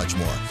so much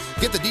more.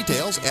 Get the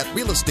details at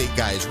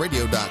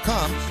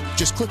realestateguysradio.com.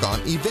 Just click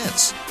on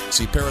events.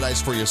 See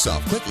paradise for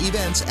yourself. Click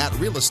events at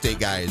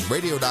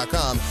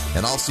realestateguysradio.com,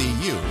 and I'll see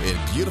you in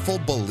beautiful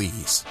Belize.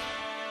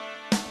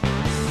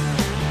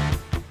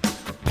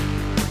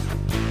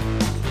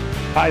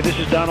 Hi, this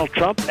is Donald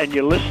Trump, and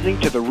you're listening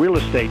to the Real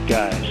Estate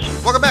Guys.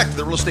 Welcome back to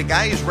the Real Estate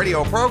Guys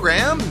radio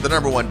program, the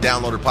 #1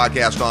 downloaded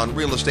podcast on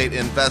real estate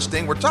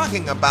investing. We're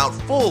talking about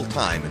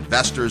full-time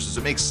investors. Does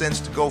it make sense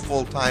to go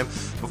full-time?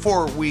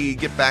 Before we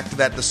get back to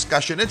that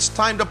discussion, it's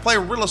time to play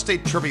Real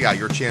Estate Trivia,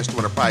 your chance to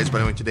win a prize by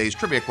knowing today's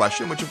trivia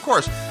question, which of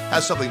course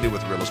has something to do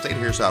with real estate.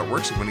 Here's how it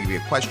works. I'm going to give you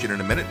a question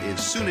in a minute.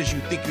 As soon as you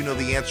think you know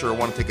the answer or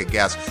want to take a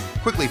guess,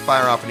 quickly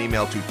fire off an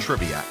email to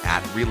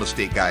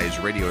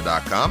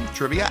trivia@realestateguysradio.com.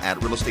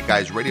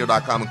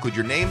 Trivia@realestateguysradio.com. Include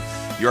your name,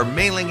 your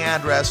mailing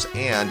address,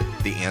 and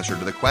the answer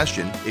to the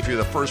question. If you're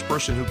the first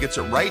person who gets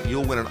it right,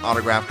 you'll win an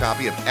autographed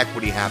copy of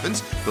Equity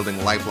Happens,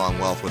 Building Lifelong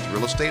Wealth with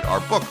Real Estate,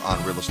 our book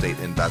on real estate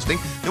investing.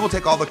 Then we'll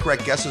take all the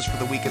correct guesses for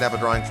the week and have a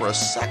drawing for a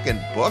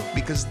second book,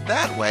 because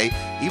that way,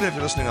 even if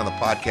you're listening on the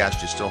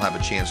podcast, you still have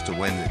a chance to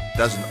win. It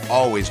doesn't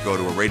always go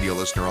to a radio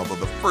listener, although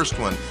the first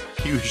one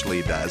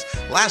usually does.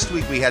 Last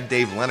week, we had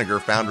Dave Leniger,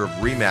 founder of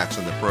RE/MAX,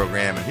 on the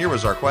program, and here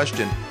was our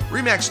question.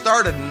 RE/MAX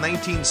started in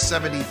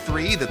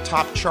 1973. The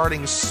top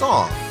charting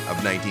song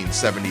of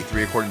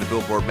 1973, according to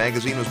Billboard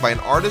magazine, was by an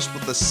artist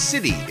with the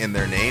city in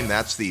their name.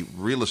 That's the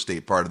real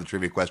estate part of the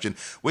trivia question.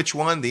 Which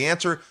one? The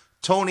answer: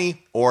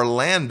 Tony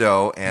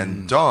Orlando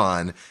and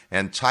Dawn,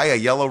 and tie a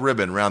yellow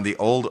ribbon around the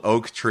old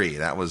oak tree.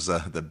 That was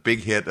the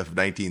big hit of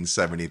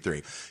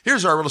 1973.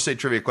 Here's our real estate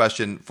trivia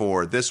question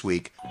for this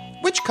week.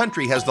 Which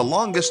country has the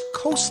longest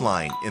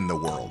coastline in the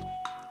world?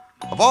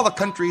 Of all the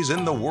countries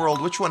in the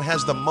world, which one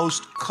has the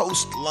most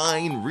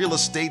coastline? Real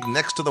estate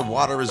next to the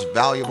water is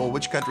valuable.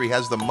 Which country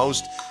has the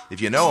most?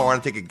 If you know or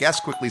want to take a guess,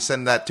 quickly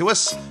send that to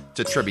us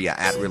to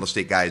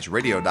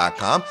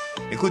trivia@realestateguysradio.com.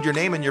 Include your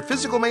name and your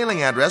physical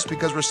mailing address,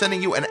 because we're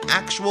sending you an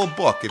actual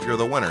book if you're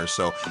the winner.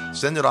 So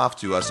send it off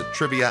to us at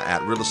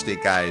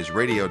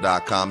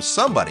trivia@realestateguysradio.com.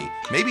 Somebody,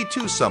 maybe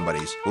 2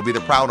 somebodies, will be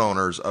the proud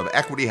owners of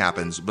Equity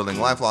Happens, Building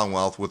Lifelong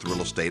Wealth with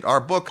Real Estate, our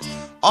book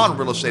on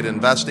real estate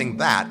investing.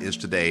 That is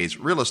today's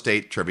real estate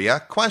trivia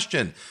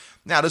question.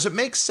 Now, does it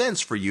make sense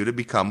for you to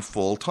become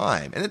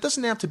full-time? And it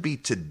doesn't have to be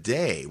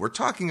today. We're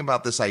talking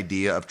about this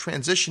idea of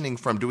transitioning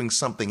from doing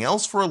something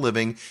else for a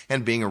living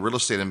and being a real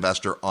estate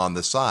investor on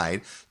the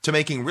side to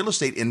making real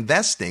estate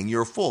investing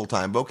your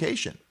full-time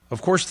vocation.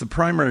 Of course, the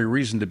primary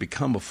reason to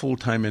become a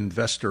full-time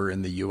investor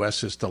in the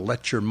U.S. is to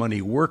let your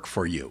money work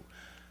for you.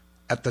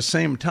 At the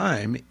same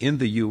time, in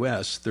the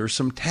U.S., there are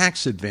some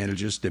tax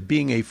advantages to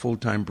being a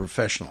full-time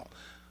professional.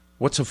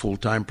 What's a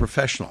full-time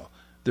professional?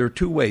 There are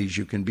two ways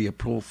you can be a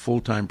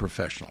full-time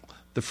professional.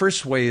 The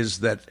first way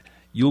is that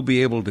you'll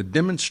be able to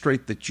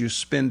demonstrate that you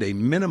spend a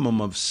minimum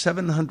of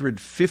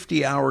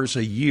 750 hours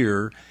a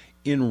year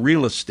in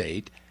real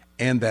estate,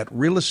 and that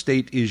real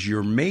estate is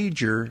your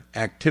major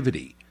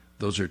activity.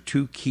 Those are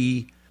two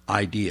key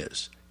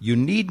ideas. You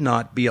need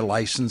not be a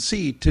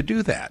licensee to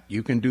do that.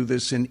 You can do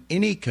this in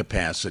any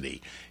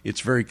capacity.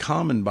 It's very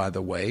common, by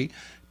the way,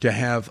 to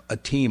have a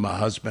team, a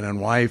husband and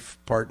wife,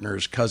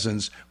 partners,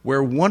 cousins,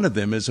 where one of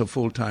them is a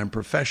full-time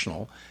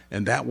professional,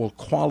 and that will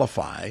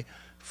qualify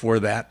for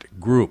that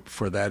group,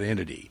 for that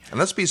entity. And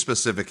let's be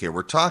specific here.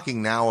 We're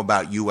talking now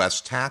about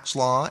U.S. tax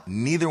law.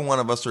 Neither one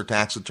of us are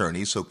tax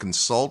attorneys, so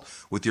consult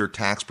with your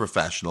tax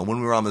professional. When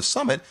we were on the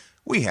summit,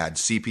 we had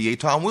CPA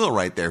Tom Will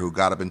right there who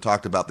got up and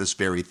talked about this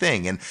very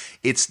thing. And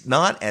it's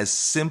not as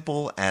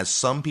simple as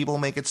some people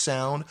make it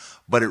sound,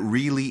 but it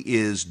really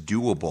is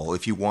doable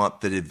if you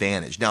want the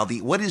advantage. Now,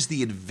 what is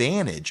the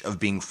advantage of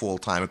being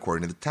full-time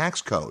according to the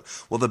tax code?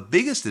 Well, the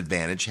biggest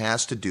advantage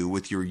has to do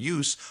with your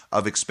use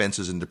of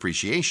expenses and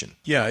depreciation.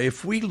 Yeah,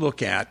 if we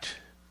look at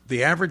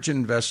the average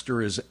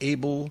investor is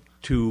able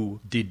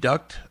to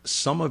deduct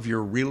some of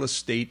your real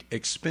estate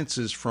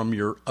expenses from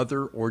your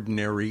other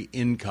ordinary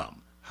income.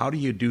 How do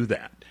you do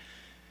that?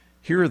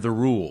 Here are the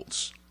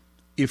rules.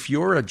 If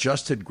your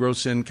adjusted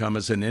gross income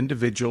as an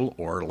individual,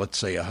 or let's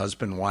say a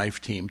husband-wife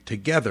team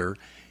together,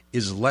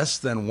 is less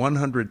than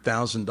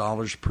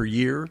 $100,000 per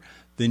year,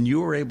 then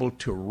you are able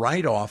to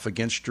write off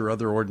against your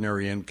other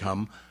ordinary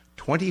income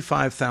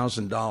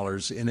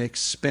 $25,000 in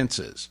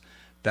expenses.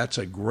 That's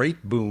a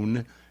great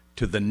boon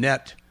to the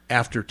net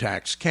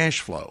after-tax cash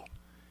flow.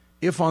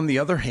 If, on the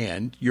other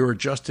hand, your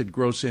adjusted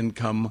gross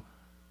income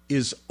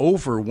is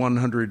over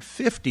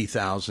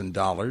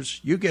 $150,000,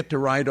 you get to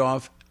write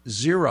off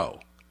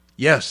zero.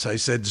 Yes, I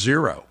said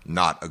zero.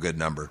 Not a good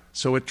number.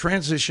 So it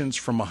transitions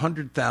from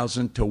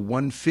 $100,000 to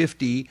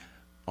 $150,000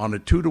 on a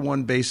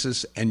 2-to-1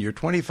 basis, and your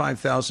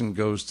 $25,000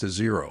 goes to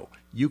zero.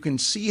 You can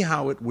see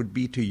how it would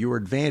be to your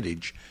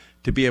advantage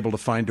to be able to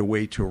find a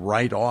way to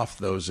write off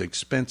those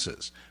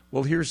expenses.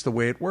 Well, here's the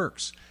way it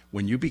works.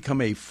 When you become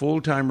a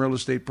full-time real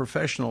estate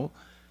professional,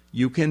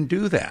 you can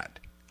do that.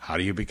 How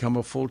do you become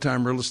a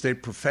full-time real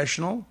estate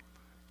professional?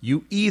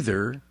 You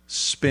either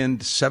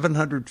spend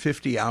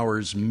 750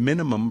 hours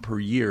minimum per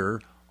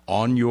year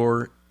on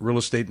your real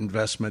estate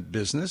investment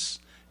business,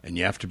 and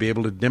you have to be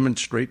able to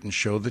demonstrate and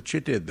show that you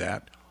did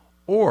that,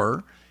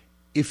 or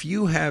if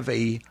you have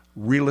a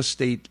real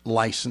estate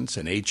license,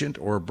 an agent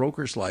or a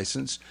broker's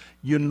license,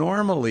 you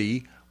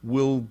normally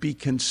will be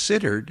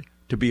considered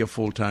to be a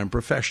full-time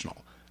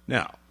professional.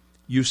 Now,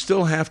 you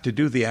still have to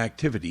do the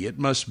activity. It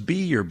must be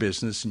your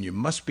business, and you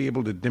must be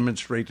able to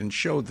demonstrate and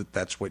show that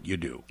that's what you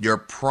do. Your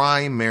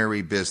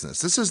primary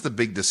business. This is the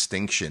big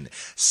distinction.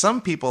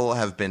 Some people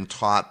have been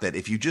taught that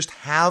if you just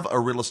have a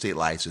real estate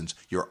license,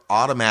 you're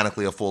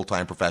automatically a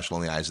full-time professional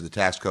in the eyes of the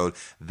tax code.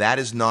 That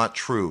is not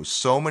true.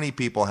 So many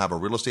people have a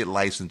real estate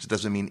license. It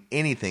doesn't mean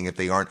anything if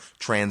they aren't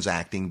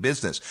transacting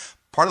business.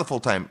 Part of the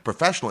full-time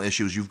professional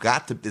issue is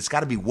it's got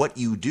to be what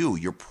you do,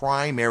 your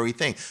primary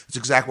thing. That's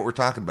exactly what we're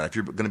talking about. If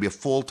you're going to be a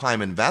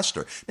full-time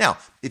investor. Now,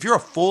 if you're a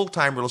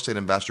full-time real estate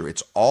investor,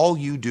 it's all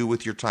you do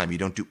with your time. You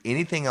don't do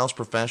anything else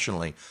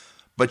professionally,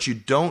 but you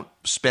don't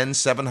spend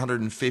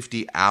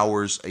 750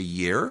 hours a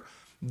year,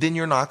 then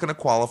you're not going to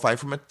qualify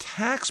from a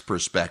tax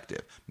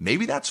perspective.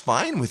 Maybe that's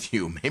fine with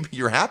you. Maybe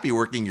you're happy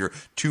working your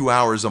 2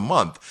 hours a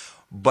month.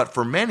 But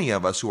for many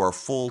of us who are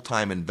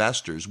full-time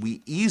investors,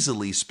 we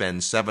easily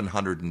spend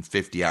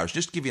 750 hours.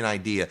 Just to give you an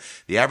idea,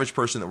 the average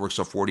person that works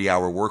a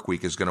 40-hour work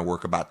week is going to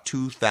work about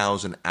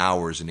 2,000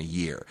 hours in a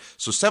year.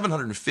 So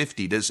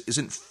 750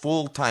 isn't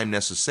full-time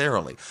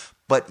necessarily,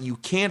 but you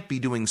can't be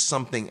doing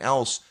something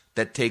else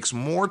that takes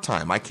more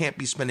time. I can't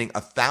be spending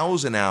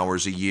 1,000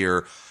 hours a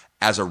year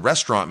as a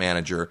restaurant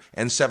manager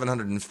and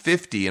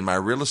 750 in my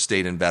real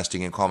estate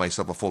investing and call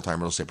myself a full-time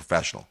real estate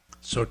professional.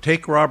 So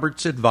take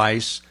Robert's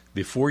advice.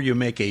 Before you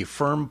make a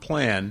firm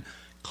plan,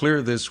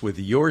 clear this with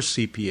your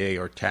CPA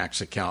or tax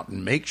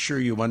accountant. Make sure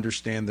you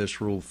understand this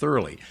rule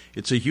thoroughly.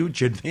 It's a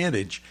huge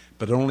advantage,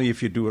 but only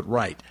if you do it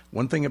right.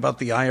 One thing about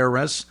the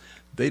IRS,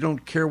 They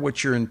don't care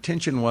what your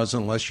intention was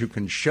unless you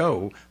can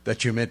show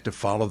that you meant to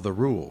follow the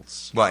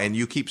rules. Well, and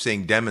you keep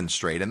saying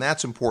demonstrate, and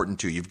that's important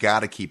too. You've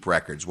got to keep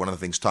records. One of the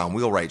things Tom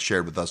Wheelwright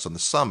shared with us on the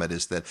summit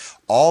is that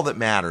all that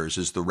matters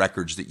is the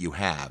records that you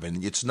have.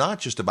 And it's not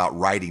just about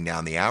writing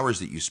down the hours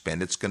that you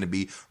spend. It's going to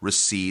be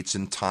receipts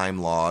and time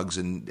logs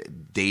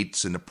and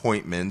dates and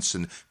appointments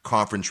and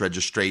conference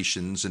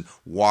registrations and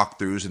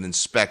walkthroughs and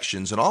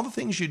inspections and all the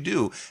things you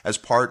do as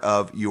part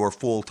of your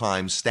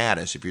full-time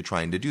status if you're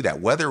trying to do that,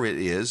 whether it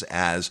is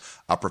as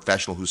a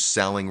professional who's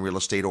selling real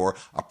estate or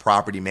a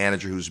property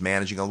manager who's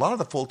managing. A lot of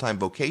the full-time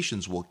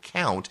vocations will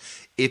count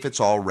if it's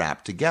all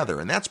wrapped together.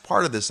 And that's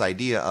part of this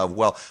idea of,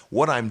 well,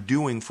 what I'm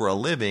doing for a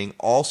living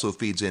also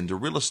feeds into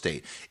real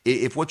estate.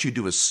 If what you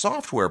do is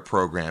software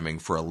programming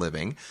for a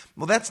living,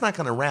 well, that's not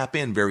going to wrap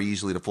in very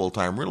easily to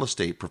full-time real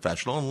estate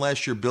professional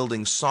unless you're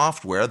building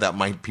software that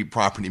might be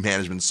property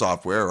management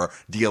software or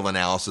deal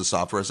analysis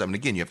software. I mean,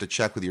 again, you have to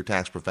check with your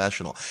tax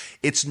professional.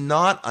 It's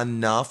not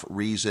enough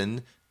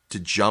reason to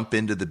jump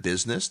into the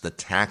business, the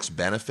tax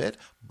benefit,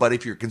 but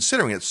if you're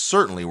considering it, it's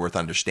certainly worth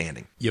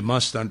understanding. You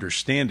must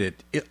understand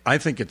it. I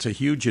think it's a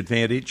huge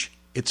advantage.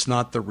 It's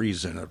not the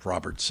reason, as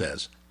Robert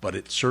says, but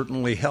it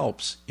certainly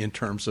helps in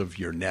terms of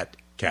your net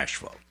cash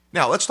flow.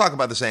 Now, let's talk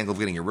about this angle of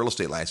getting a real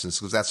estate license,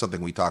 because that's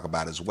something we talk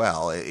about as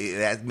well.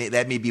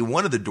 That may be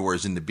one of the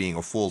doors into being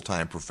a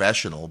full-time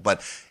professional,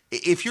 but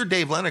if you're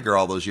Dave Leniger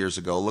all those years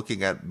ago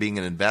looking at being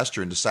an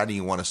investor and deciding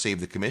you want to save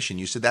the commission,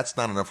 you said that's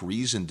not enough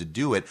reason to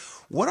do it.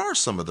 What are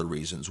some of the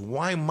reasons?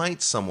 Why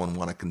might someone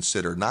want to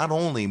consider not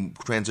only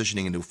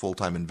transitioning into a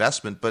full-time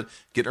investment, but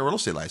getting a real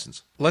estate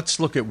license? Let's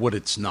look at what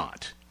it's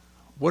not.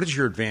 What is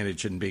your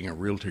advantage in being a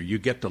realtor? You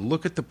get to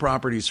look at the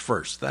properties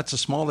first. That's a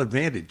small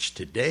advantage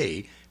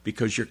today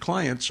because your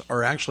clients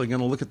are actually going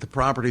to look at the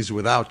properties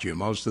without you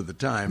most of the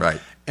time, right,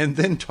 and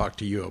then talk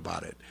to you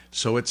about it.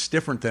 So it's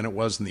different than it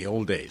was in the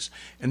old days.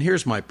 And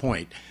here's my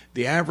point.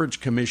 The average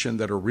commission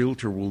that a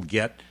realtor will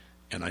get,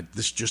 and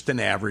this is just an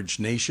average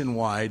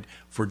nationwide,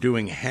 for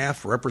doing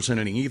half,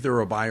 representing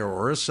either a buyer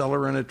or a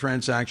seller in a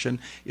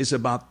transaction, is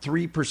about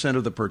 3%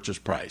 of the purchase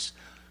price.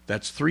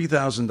 That's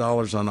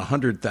 $3,000 on a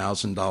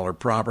 $100,000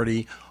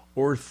 property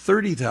or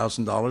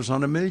 $30,000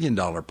 on $1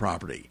 million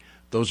property.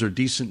 Those are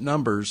decent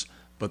numbers,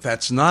 but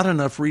that's not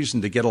enough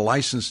reason to get a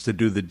license to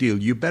do the deal.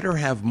 You better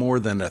have more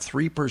than a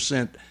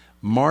 3%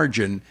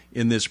 margin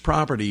in this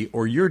property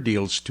or your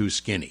deal's too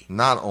skinny.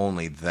 Not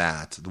only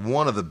that,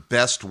 one of the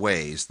best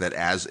ways that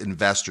as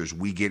investors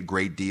we get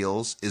great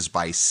deals is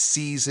by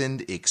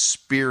seasoned,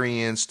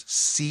 experienced,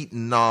 seat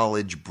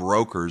knowledge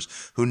brokers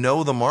who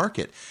know the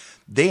market.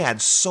 They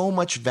add so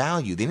much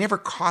value. They never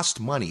cost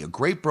money. A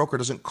great broker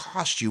doesn't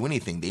cost you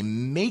anything. They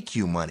make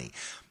you money.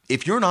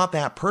 If you're not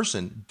that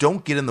person,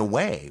 don't get in the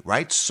way,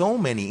 right? So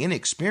many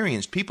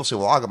inexperienced people say,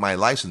 well, I'll get my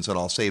license and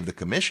I'll save the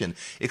commission.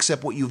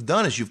 Except what you've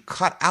done is you've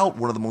cut out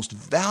one of the most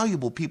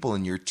valuable people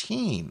in your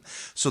team.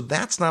 So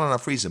that's not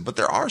enough reason. But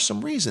there are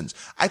some reasons.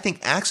 I think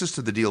access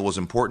to the deal was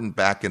important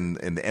back in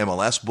the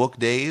MLS book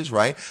days,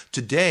 right?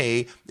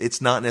 Today,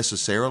 it's not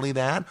necessarily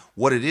that.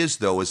 What it is,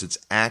 though, is it's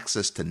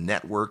access to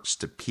networks,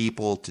 to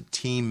people, to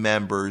team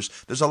members.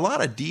 There's a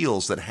lot of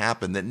deals that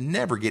happen that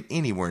never get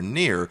anywhere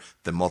near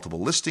the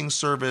multiple listing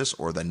service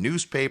or the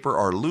newspaper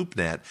or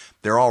LoopNet.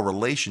 They're all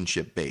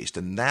relationship based,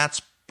 and that's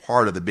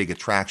part of the big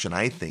attraction,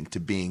 I think, to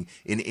being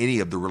in any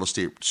of the real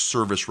estate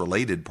service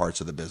related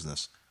parts of the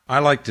business. I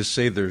like to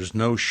say there's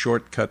no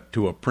shortcut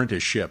to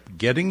apprenticeship.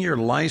 Getting your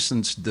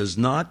license does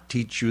not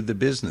teach you the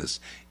business.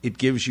 It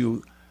gives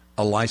you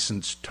a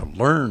license to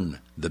learn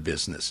the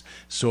business.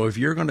 So if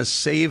you're going to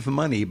save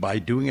money by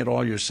doing it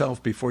all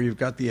yourself before you've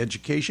got the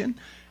education,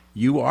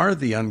 you are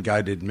the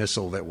unguided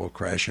missile that will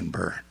crash and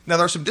burn. Now,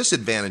 there are some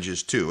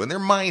disadvantages, too, and they're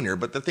minor,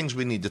 but the things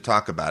we need to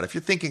talk about. If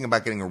you're thinking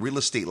about getting a real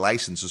estate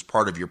license as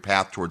part of your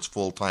path towards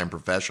full-time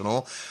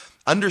professional,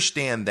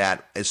 understand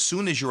that as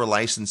soon as you're a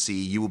licensee,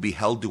 you will be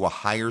held to a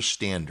higher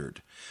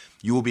standard.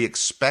 You will be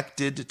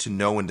expected to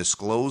know and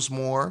disclose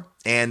more,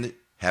 and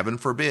heaven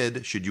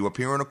forbid, should you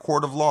appear in a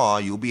court of law,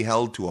 you'll be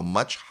held to a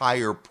much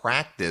higher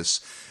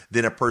practice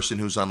than a person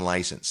who's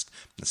unlicensed.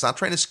 It's not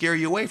trying to scare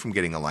you away from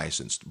getting a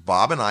license.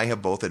 Bob and I have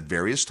both at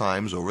various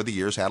times over the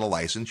years had a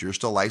license. You're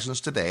still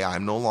licensed today.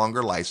 I'm no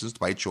longer licensed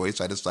by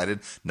choice. I decided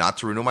not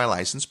to renew my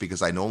license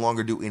because I no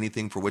longer do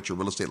anything for which a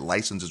real estate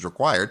license is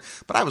required,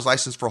 but I was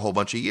licensed for a whole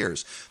bunch of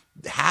years.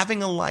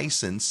 Having a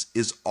license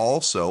is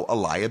also a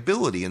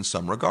liability in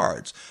some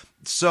regards.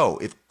 So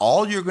if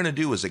all you're going to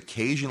do is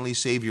occasionally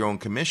save your own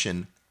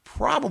commission,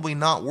 probably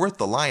not worth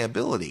the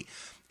liability.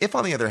 If,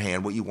 on the other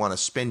hand, what you want to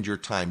spend your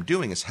time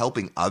doing is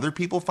helping other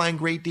people find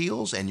great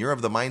deals, and you're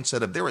of the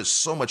mindset of there is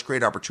so much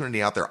great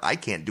opportunity out there, I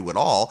can't do it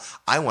all,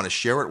 I want to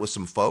share it with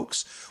some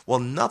folks, well,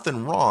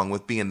 nothing wrong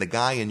with being the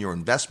guy in your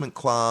investment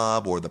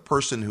club or the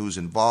person who's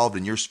involved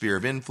in your sphere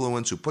of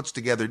influence who puts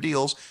together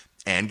deals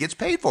and gets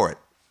paid for it.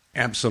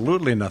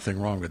 Absolutely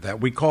nothing wrong with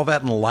that. We call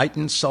that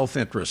enlightened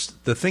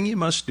self-interest. The thing you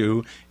must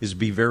do is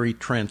be very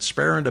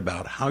transparent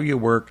about how you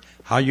work,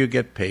 how you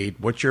get paid,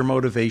 what your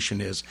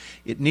motivation is.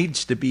 It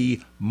needs to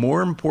be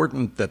more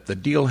important that the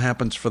deal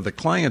happens for the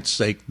client's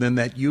sake than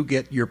that you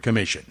get your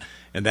commission.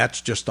 And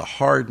that's just a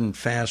hard and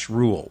fast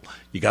rule.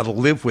 You got to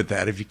live with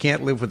that. If you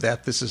can't live with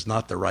that, this is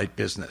not the right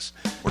business.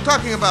 We're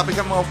talking about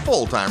becoming a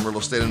full-time real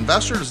estate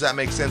investor. Does that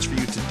make sense for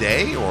you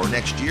today or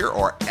next year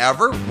or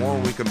ever? More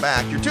when we come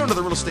back. You're tuned to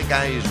the Real Estate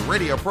Guys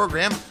radio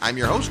program. I'm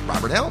your host,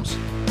 Robert Helms.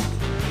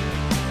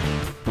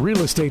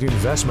 Real estate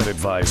investment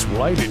advice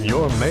right in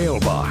your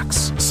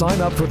mailbox.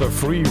 Sign up for the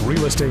free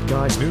Real Estate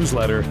Guys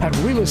newsletter at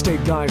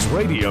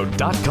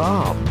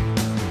realestateguysradio.com.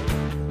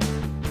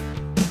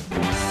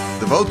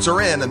 The votes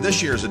are in, and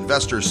this year's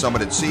Investors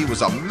Summit at Sea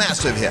was a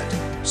massive hit.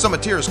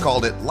 Summiteers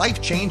called it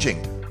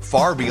life-changing,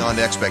 far beyond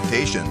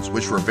expectations,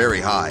 which were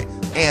very high,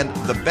 and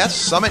the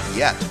best summit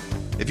yet.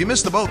 If you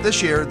missed the boat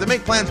this year, then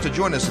make plans to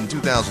join us in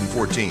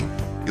 2014.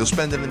 You'll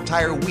spend an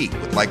entire week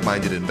with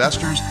like-minded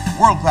investors,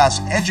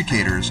 world-class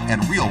educators,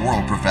 and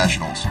real-world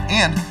professionals.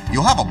 And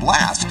you'll have a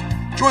blast.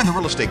 Join the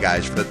Real Estate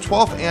Guys for the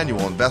 12th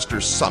Annual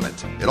Investors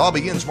Summit. It all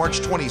begins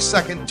March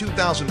 22nd,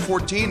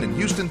 2014 in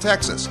Houston,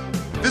 Texas.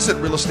 Visit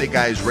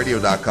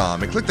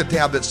realestateguysradio.com and click the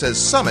tab that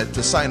says Summit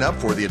to sign up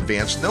for the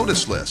advanced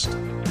notice list.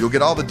 You'll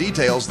get all the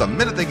details the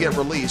minute they get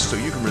released so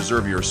you can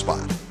reserve your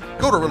spot.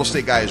 Go to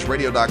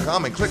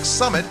realestateguysradio.com and click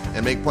Summit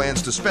and make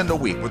plans to spend a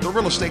week with the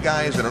Real Estate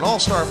Guys and an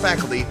all-star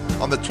faculty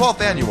on the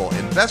 12th Annual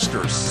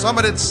Investors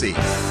Summit at Sea.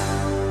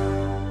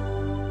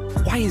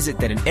 Why is it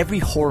that in every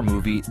horror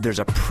movie, there's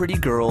a pretty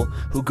girl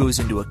who goes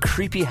into a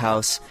creepy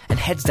house and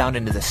heads down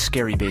into the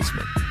scary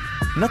basement?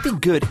 Nothing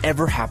good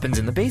ever happens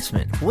in the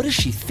basement. What is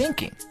she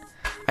thinking?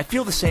 I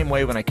feel the same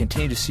way when I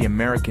continue to see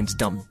Americans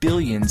dump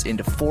billions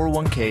into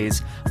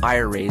 401ks,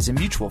 IRAs, and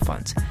mutual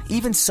funds,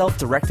 even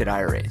self-directed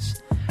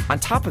IRAs. On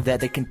top of that,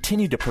 they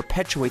continue to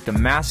perpetuate the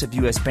massive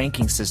U.S.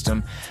 banking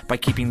system by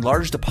keeping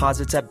large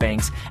deposits at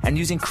banks and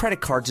using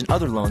credit cards and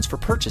other loans for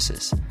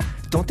purchases.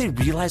 Don't they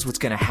realize what's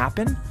going to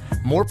happen?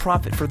 More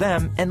profit for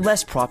them and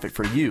less profit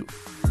for you.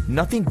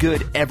 Nothing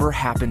good ever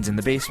happens in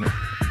the basement.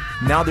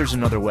 Now there's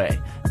another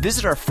way.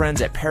 Visit our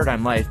friends at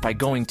Paradigm Life by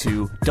going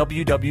to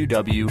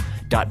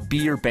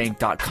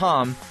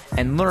www.beyourbank.com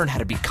and learn how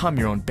to become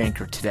your own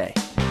banker today.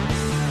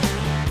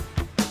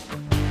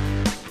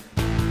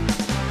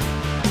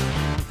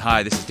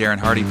 Hi, this is Darren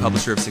Hardy,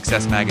 publisher of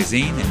Success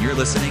Magazine, and you're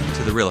listening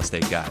to The Real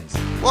Estate Guys.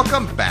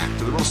 Welcome back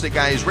to the Real Estate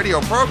Guys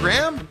radio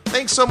program.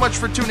 Thanks so much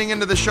for tuning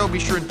into the show. Be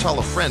sure and tell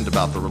a friend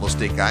about the Real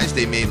Estate Guys.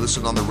 They may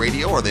listen on the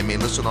radio, or they may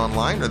listen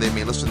online, or they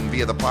may listen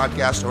via the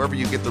podcast. However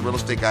you get the Real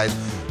Estate Guys,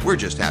 we're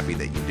just happy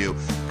that you do.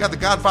 We've got the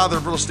godfather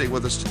of real estate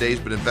with us today. He's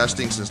been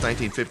investing since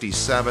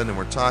 1957, and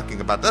we're talking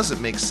about, does it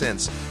make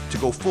sense to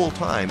go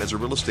full-time as a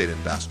real estate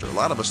investor? A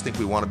lot of us think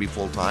we want to be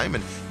full-time,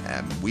 and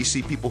we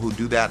see people who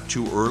do that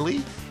too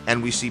early,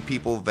 and we see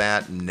people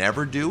that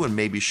never do and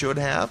maybe should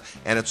have,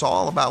 and it's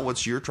all about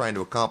what you're trying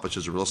to accomplish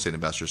as a real estate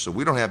investor. So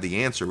we don't have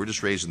the answer. We're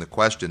just raising the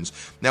questions.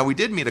 Now, we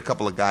did meet a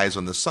couple of guys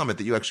on the summit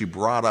that you actually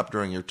brought up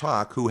during your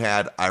talk who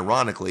had,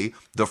 ironically,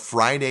 the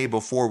Friday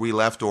before we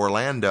left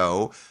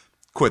Orlando,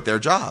 quit their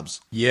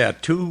jobs. Yeah,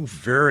 two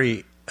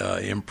very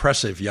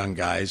impressive young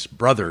guys,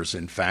 brothers,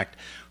 in fact,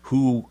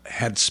 who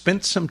had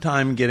spent some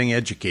time getting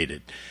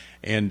educated.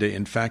 And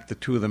in fact, the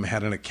two of them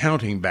had an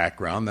accounting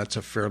background. That's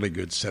a fairly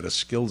good set of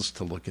skills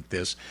to look at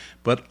this.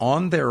 But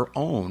on their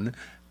own,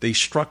 they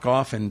struck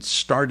off and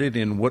started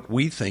in what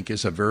we think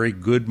is a very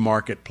good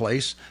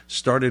marketplace,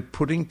 started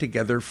putting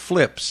together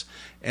flips,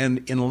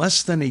 and in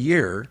less than a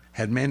year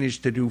had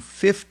managed to do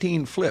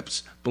 15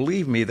 flips.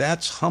 Believe me,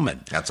 that's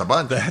humming. That's a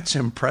bunch. That's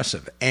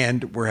impressive,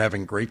 and we're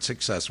having great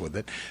success with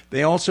it.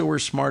 They also were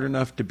smart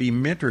enough to be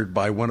mentored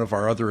by one of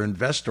our other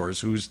investors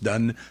who's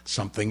done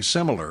something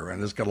similar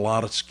and has got a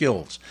lot of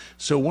skills.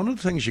 So one of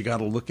the things you got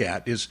to look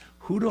at is,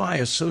 who do I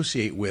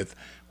associate with?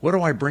 What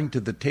do I bring to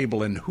the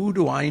table, and who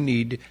do I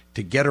need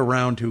to get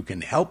around who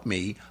can help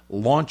me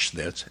launch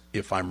this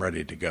if I'm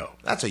ready to go?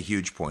 That's a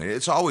huge point.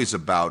 It's always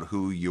about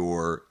who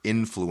your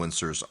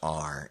influencers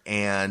are.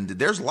 And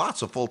there's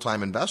lots of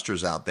full-time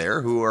investors out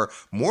there who are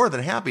more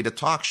than happy to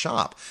talk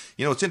shop.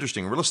 You know, it's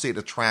interesting. Real estate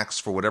attracts,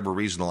 for whatever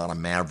reason, a lot of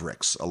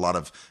mavericks, a lot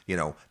of,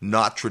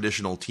 not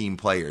traditional team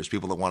players,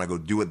 people that want to go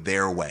do it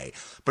their way.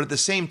 But at the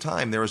same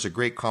time, there is a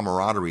great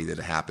camaraderie that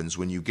happens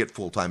when you get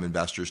full-time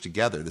investors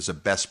together. There's a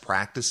best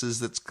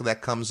practices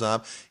that comes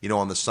up.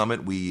 On the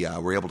summit, we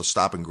were able to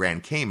stop in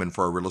Grand Cayman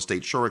for a real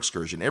estate shore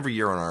excursion. Every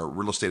year on our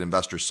Real Estate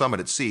Investors Summit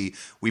at Sea,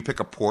 we pick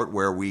a port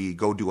where we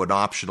go do an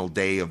optional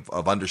day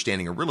of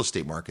understanding a real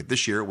estate market.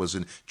 This year it was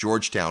in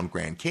Georgetown,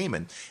 Grand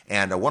Cayman.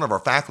 And one of our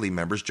faculty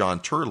members,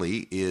 John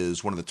Turley,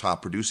 is one of the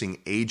top producing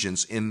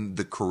agents in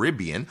the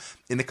Caribbean,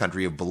 in the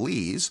country of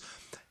Belize.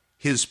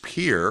 His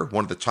peer,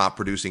 one of the top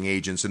producing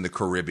agents in the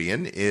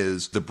Caribbean,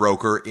 is the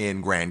broker in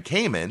Grand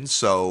Cayman.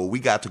 So we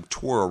got to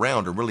tour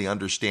around and really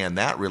understand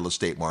that real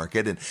estate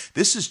market. And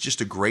this is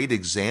just a great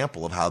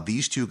example of how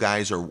these two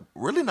guys are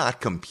really not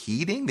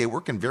competing. They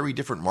work in very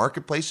different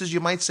marketplaces.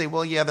 You might say,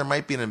 well, yeah, there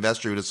might be an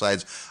investor who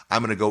decides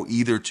I'm going to go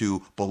either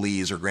to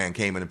Belize or Grand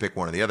Cayman and pick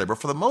one or the other. But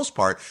for the most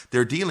part,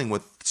 they're dealing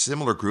with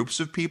similar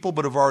groups of people,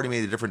 but have already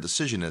made a different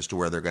decision as to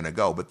where they're going to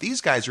go. But these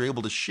guys are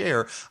able to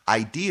share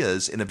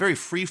ideas in a very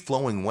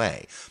free-flowing way.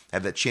 I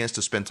had that chance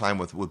to spend time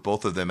with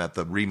both of them at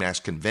the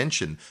RE/MAX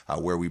convention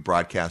where we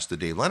broadcast the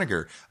Dave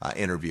Leniger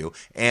interview.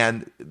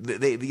 And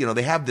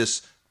they have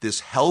this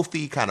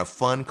healthy kind of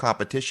fun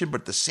competition,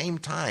 but at the same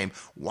time,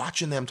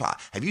 watching them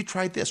talk. Have you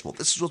tried this? Well,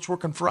 this is what's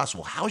working for us.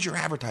 Well, how's your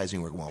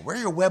advertising working? Well, where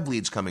are your web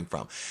leads coming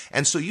from?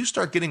 And so you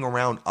start getting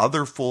around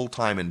other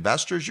full-time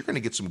investors, you're going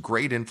to get some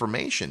great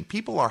information.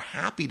 People are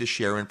happy to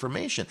share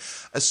information,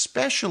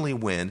 especially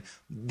when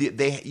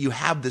you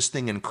have this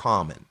thing in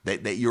common,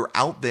 that you're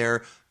out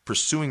there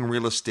pursuing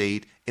real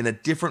estate in a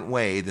different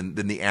way than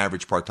the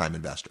average part-time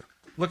investor.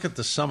 Look at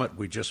the summit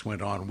we just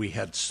went on. We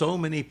had so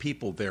many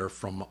people there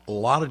from a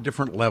lot of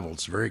different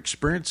levels, very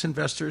experienced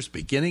investors,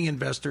 beginning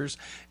investors,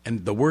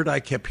 and the word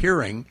I kept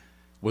hearing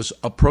was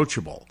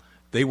approachable.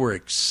 They were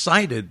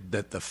excited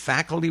that the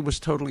faculty was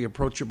totally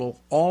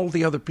approachable. All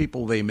the other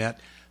people they met,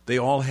 they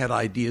all had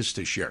ideas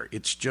to share.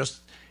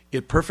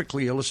 It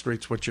perfectly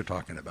illustrates what you're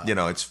talking about. You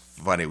know, it's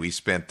funny. We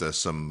spent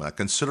some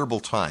considerable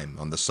time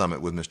on the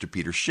summit with Mr.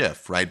 Peter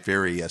Schiff, right?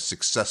 Very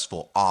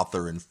successful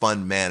author and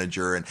fund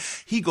manager. And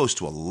he goes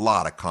to a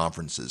lot of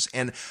conferences.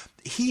 And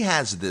he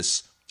has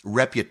this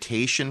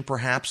reputation,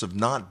 perhaps, of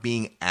not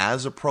being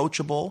as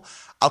approachable.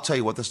 I'll tell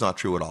you what, that's not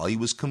true at all. He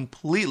was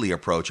completely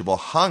approachable,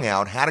 hung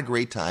out, had a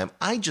great time.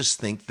 I just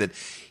think that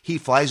he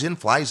flies in,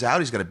 flies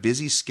out. He's got a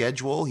busy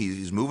schedule.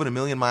 He's moving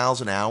 1,000,000 miles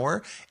an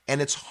hour.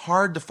 And it's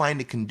hard to find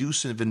a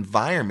conducive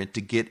environment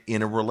to get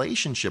in a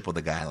relationship with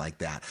a guy like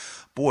that.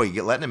 Boy,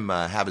 letting him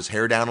have his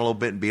hair down a little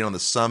bit and being on the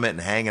summit and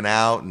hanging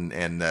out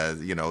and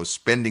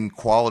spending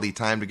quality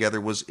time together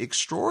was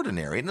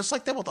extraordinary. And it's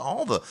like that with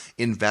all the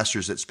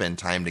investors that spend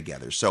time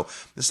together. So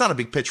it's not a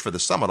big pitch for the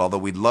summit, although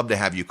we'd love to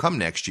have you come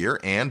next year.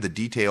 And the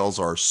details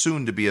are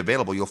soon to be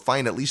available. You'll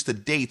find at least the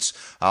dates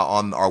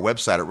on our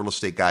website at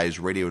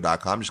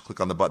realestateguysradio.com. Just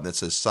click on the button that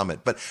says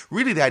summit. But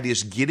really the idea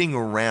is getting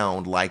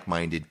around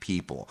like-minded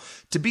people.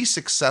 To be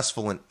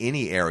successful in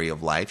any area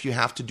of life, you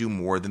have to do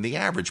more than the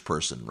average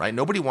person, right?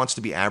 Nobody wants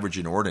to be average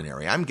and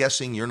ordinary. I'm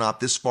guessing you're not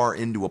this far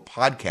into a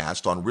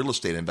podcast on real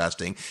estate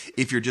investing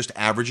if you're just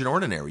average and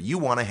ordinary. You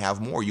want to have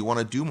more. You want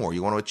to do more.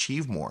 You want to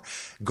achieve more.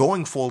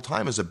 Going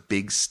full-time is a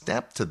big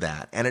step to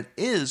that, and it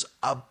is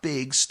a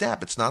big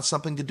step. It's not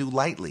something to do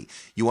lightly.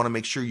 You want to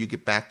make sure you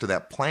get back to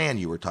that plan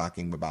you were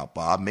talking about,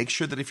 Bob. Make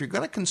sure that if you're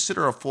going to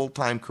consider a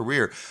full-time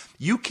career,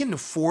 you can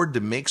afford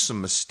to make some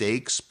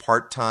mistakes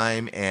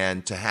part-time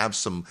and to have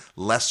some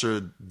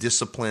lesser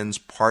disciplines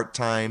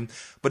part-time.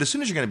 But as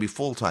soon as you're going to be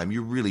full-time,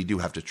 you really do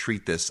have to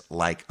treat this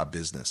like a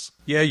business.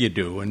 Yeah, you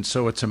do. And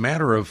so it's a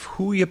matter of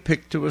who you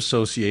pick to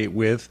associate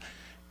with.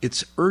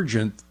 It's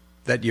urgent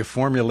that you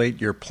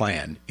formulate your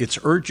plan. It's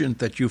urgent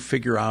that you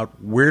figure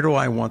out, where do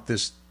I want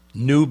this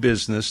new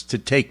business to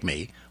take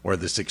me, or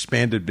this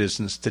expanded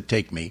business to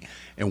take me,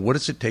 and what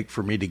does it take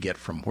for me to get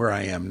from where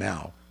I am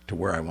now to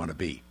where I want to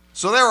be?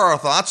 So there are our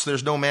thoughts.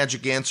 There's no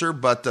magic answer,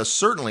 but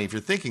certainly if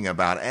you're thinking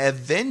about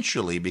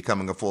eventually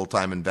becoming a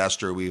full-time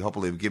investor, we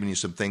hopefully have given you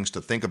some things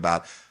to think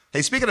about.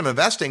 Hey, speaking of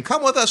investing,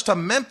 come with us to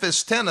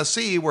Memphis,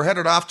 Tennessee. We're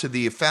headed off to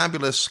the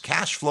fabulous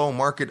cash flow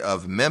market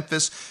of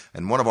Memphis,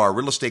 and one of our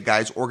real estate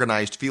guys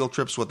organized field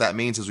trips. What that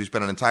means is we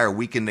spend an entire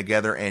weekend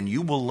together, and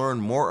you will learn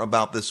more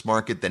about this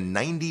market than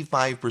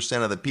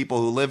 95% of the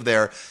people who live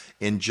there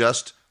in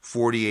just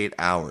 48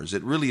 hours.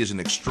 It really is an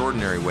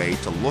extraordinary way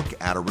to look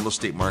at a real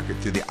estate market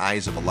through the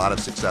eyes of a lot of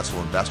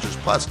successful investors.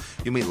 Plus,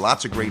 you'll meet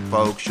lots of great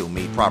folks. You'll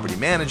meet property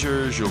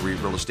managers. You'll read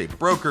real estate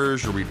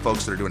brokers. You'll read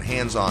folks that are doing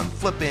hands-on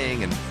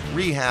flipping and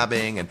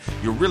rehabbing, and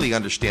you'll really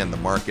understand the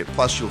market.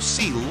 Plus, you'll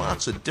see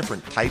lots of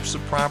different types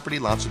of property,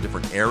 lots of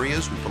different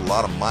areas. We put a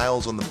lot of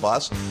miles on the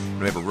bus, and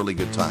we have a really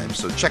good time.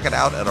 So check it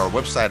out at our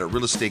website at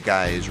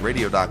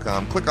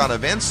realestateguysradio.com. Click on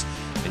events,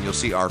 and you'll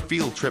see our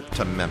field trip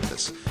to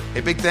Memphis.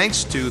 Hey, big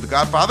thanks to the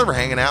Godfather for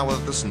hanging out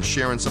with us and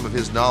sharing some of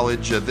his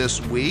knowledge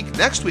this week.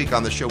 Next week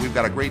on the show, we've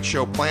got a great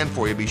show planned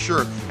for you. Be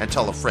sure and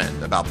tell a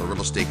friend about the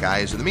Real Estate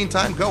Guys. In the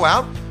meantime, go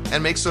out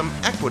and make some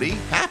equity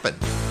happen.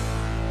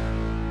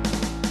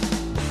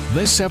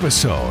 This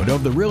episode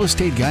of the Real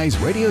Estate Guys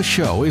radio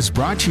show is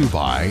brought to you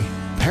by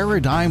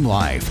Paradigm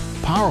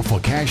Life. Powerful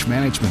cash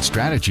management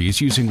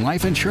strategies using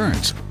life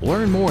insurance.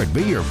 Learn more at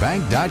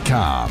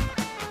beyourbank.com.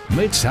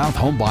 Mid-South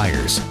Home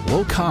Buyers,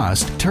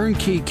 low-cost,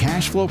 turnkey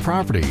cash flow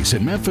properties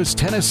in Memphis,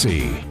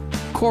 Tennessee.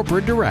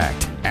 Corporate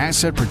Direct,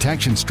 asset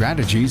protection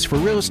strategies for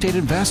real estate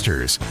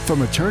investors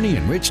from attorney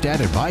and Rich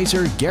Dad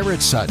advisor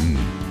Garrett Sutton.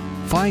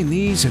 Find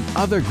these and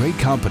other great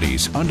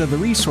companies under the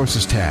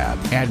Resources tab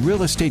at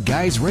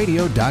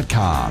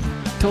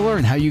realestateguysradio.com. To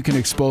learn how you can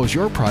expose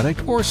your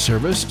product or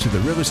service to the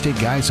Real Estate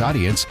Guys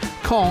audience,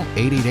 call Call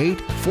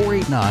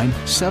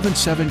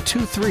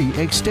 888-489-7723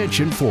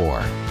 extension 4.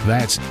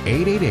 That's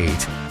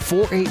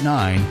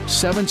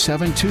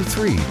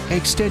 888-489-7723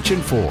 extension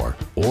 4.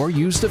 Or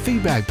use the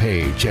feedback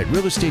page at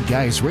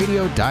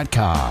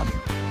realestateguysradio.com.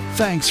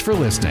 Thanks for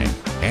listening,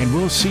 and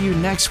we'll see you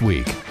next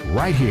week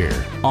right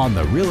here on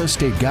the Real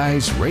Estate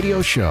Guys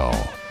Radio Show.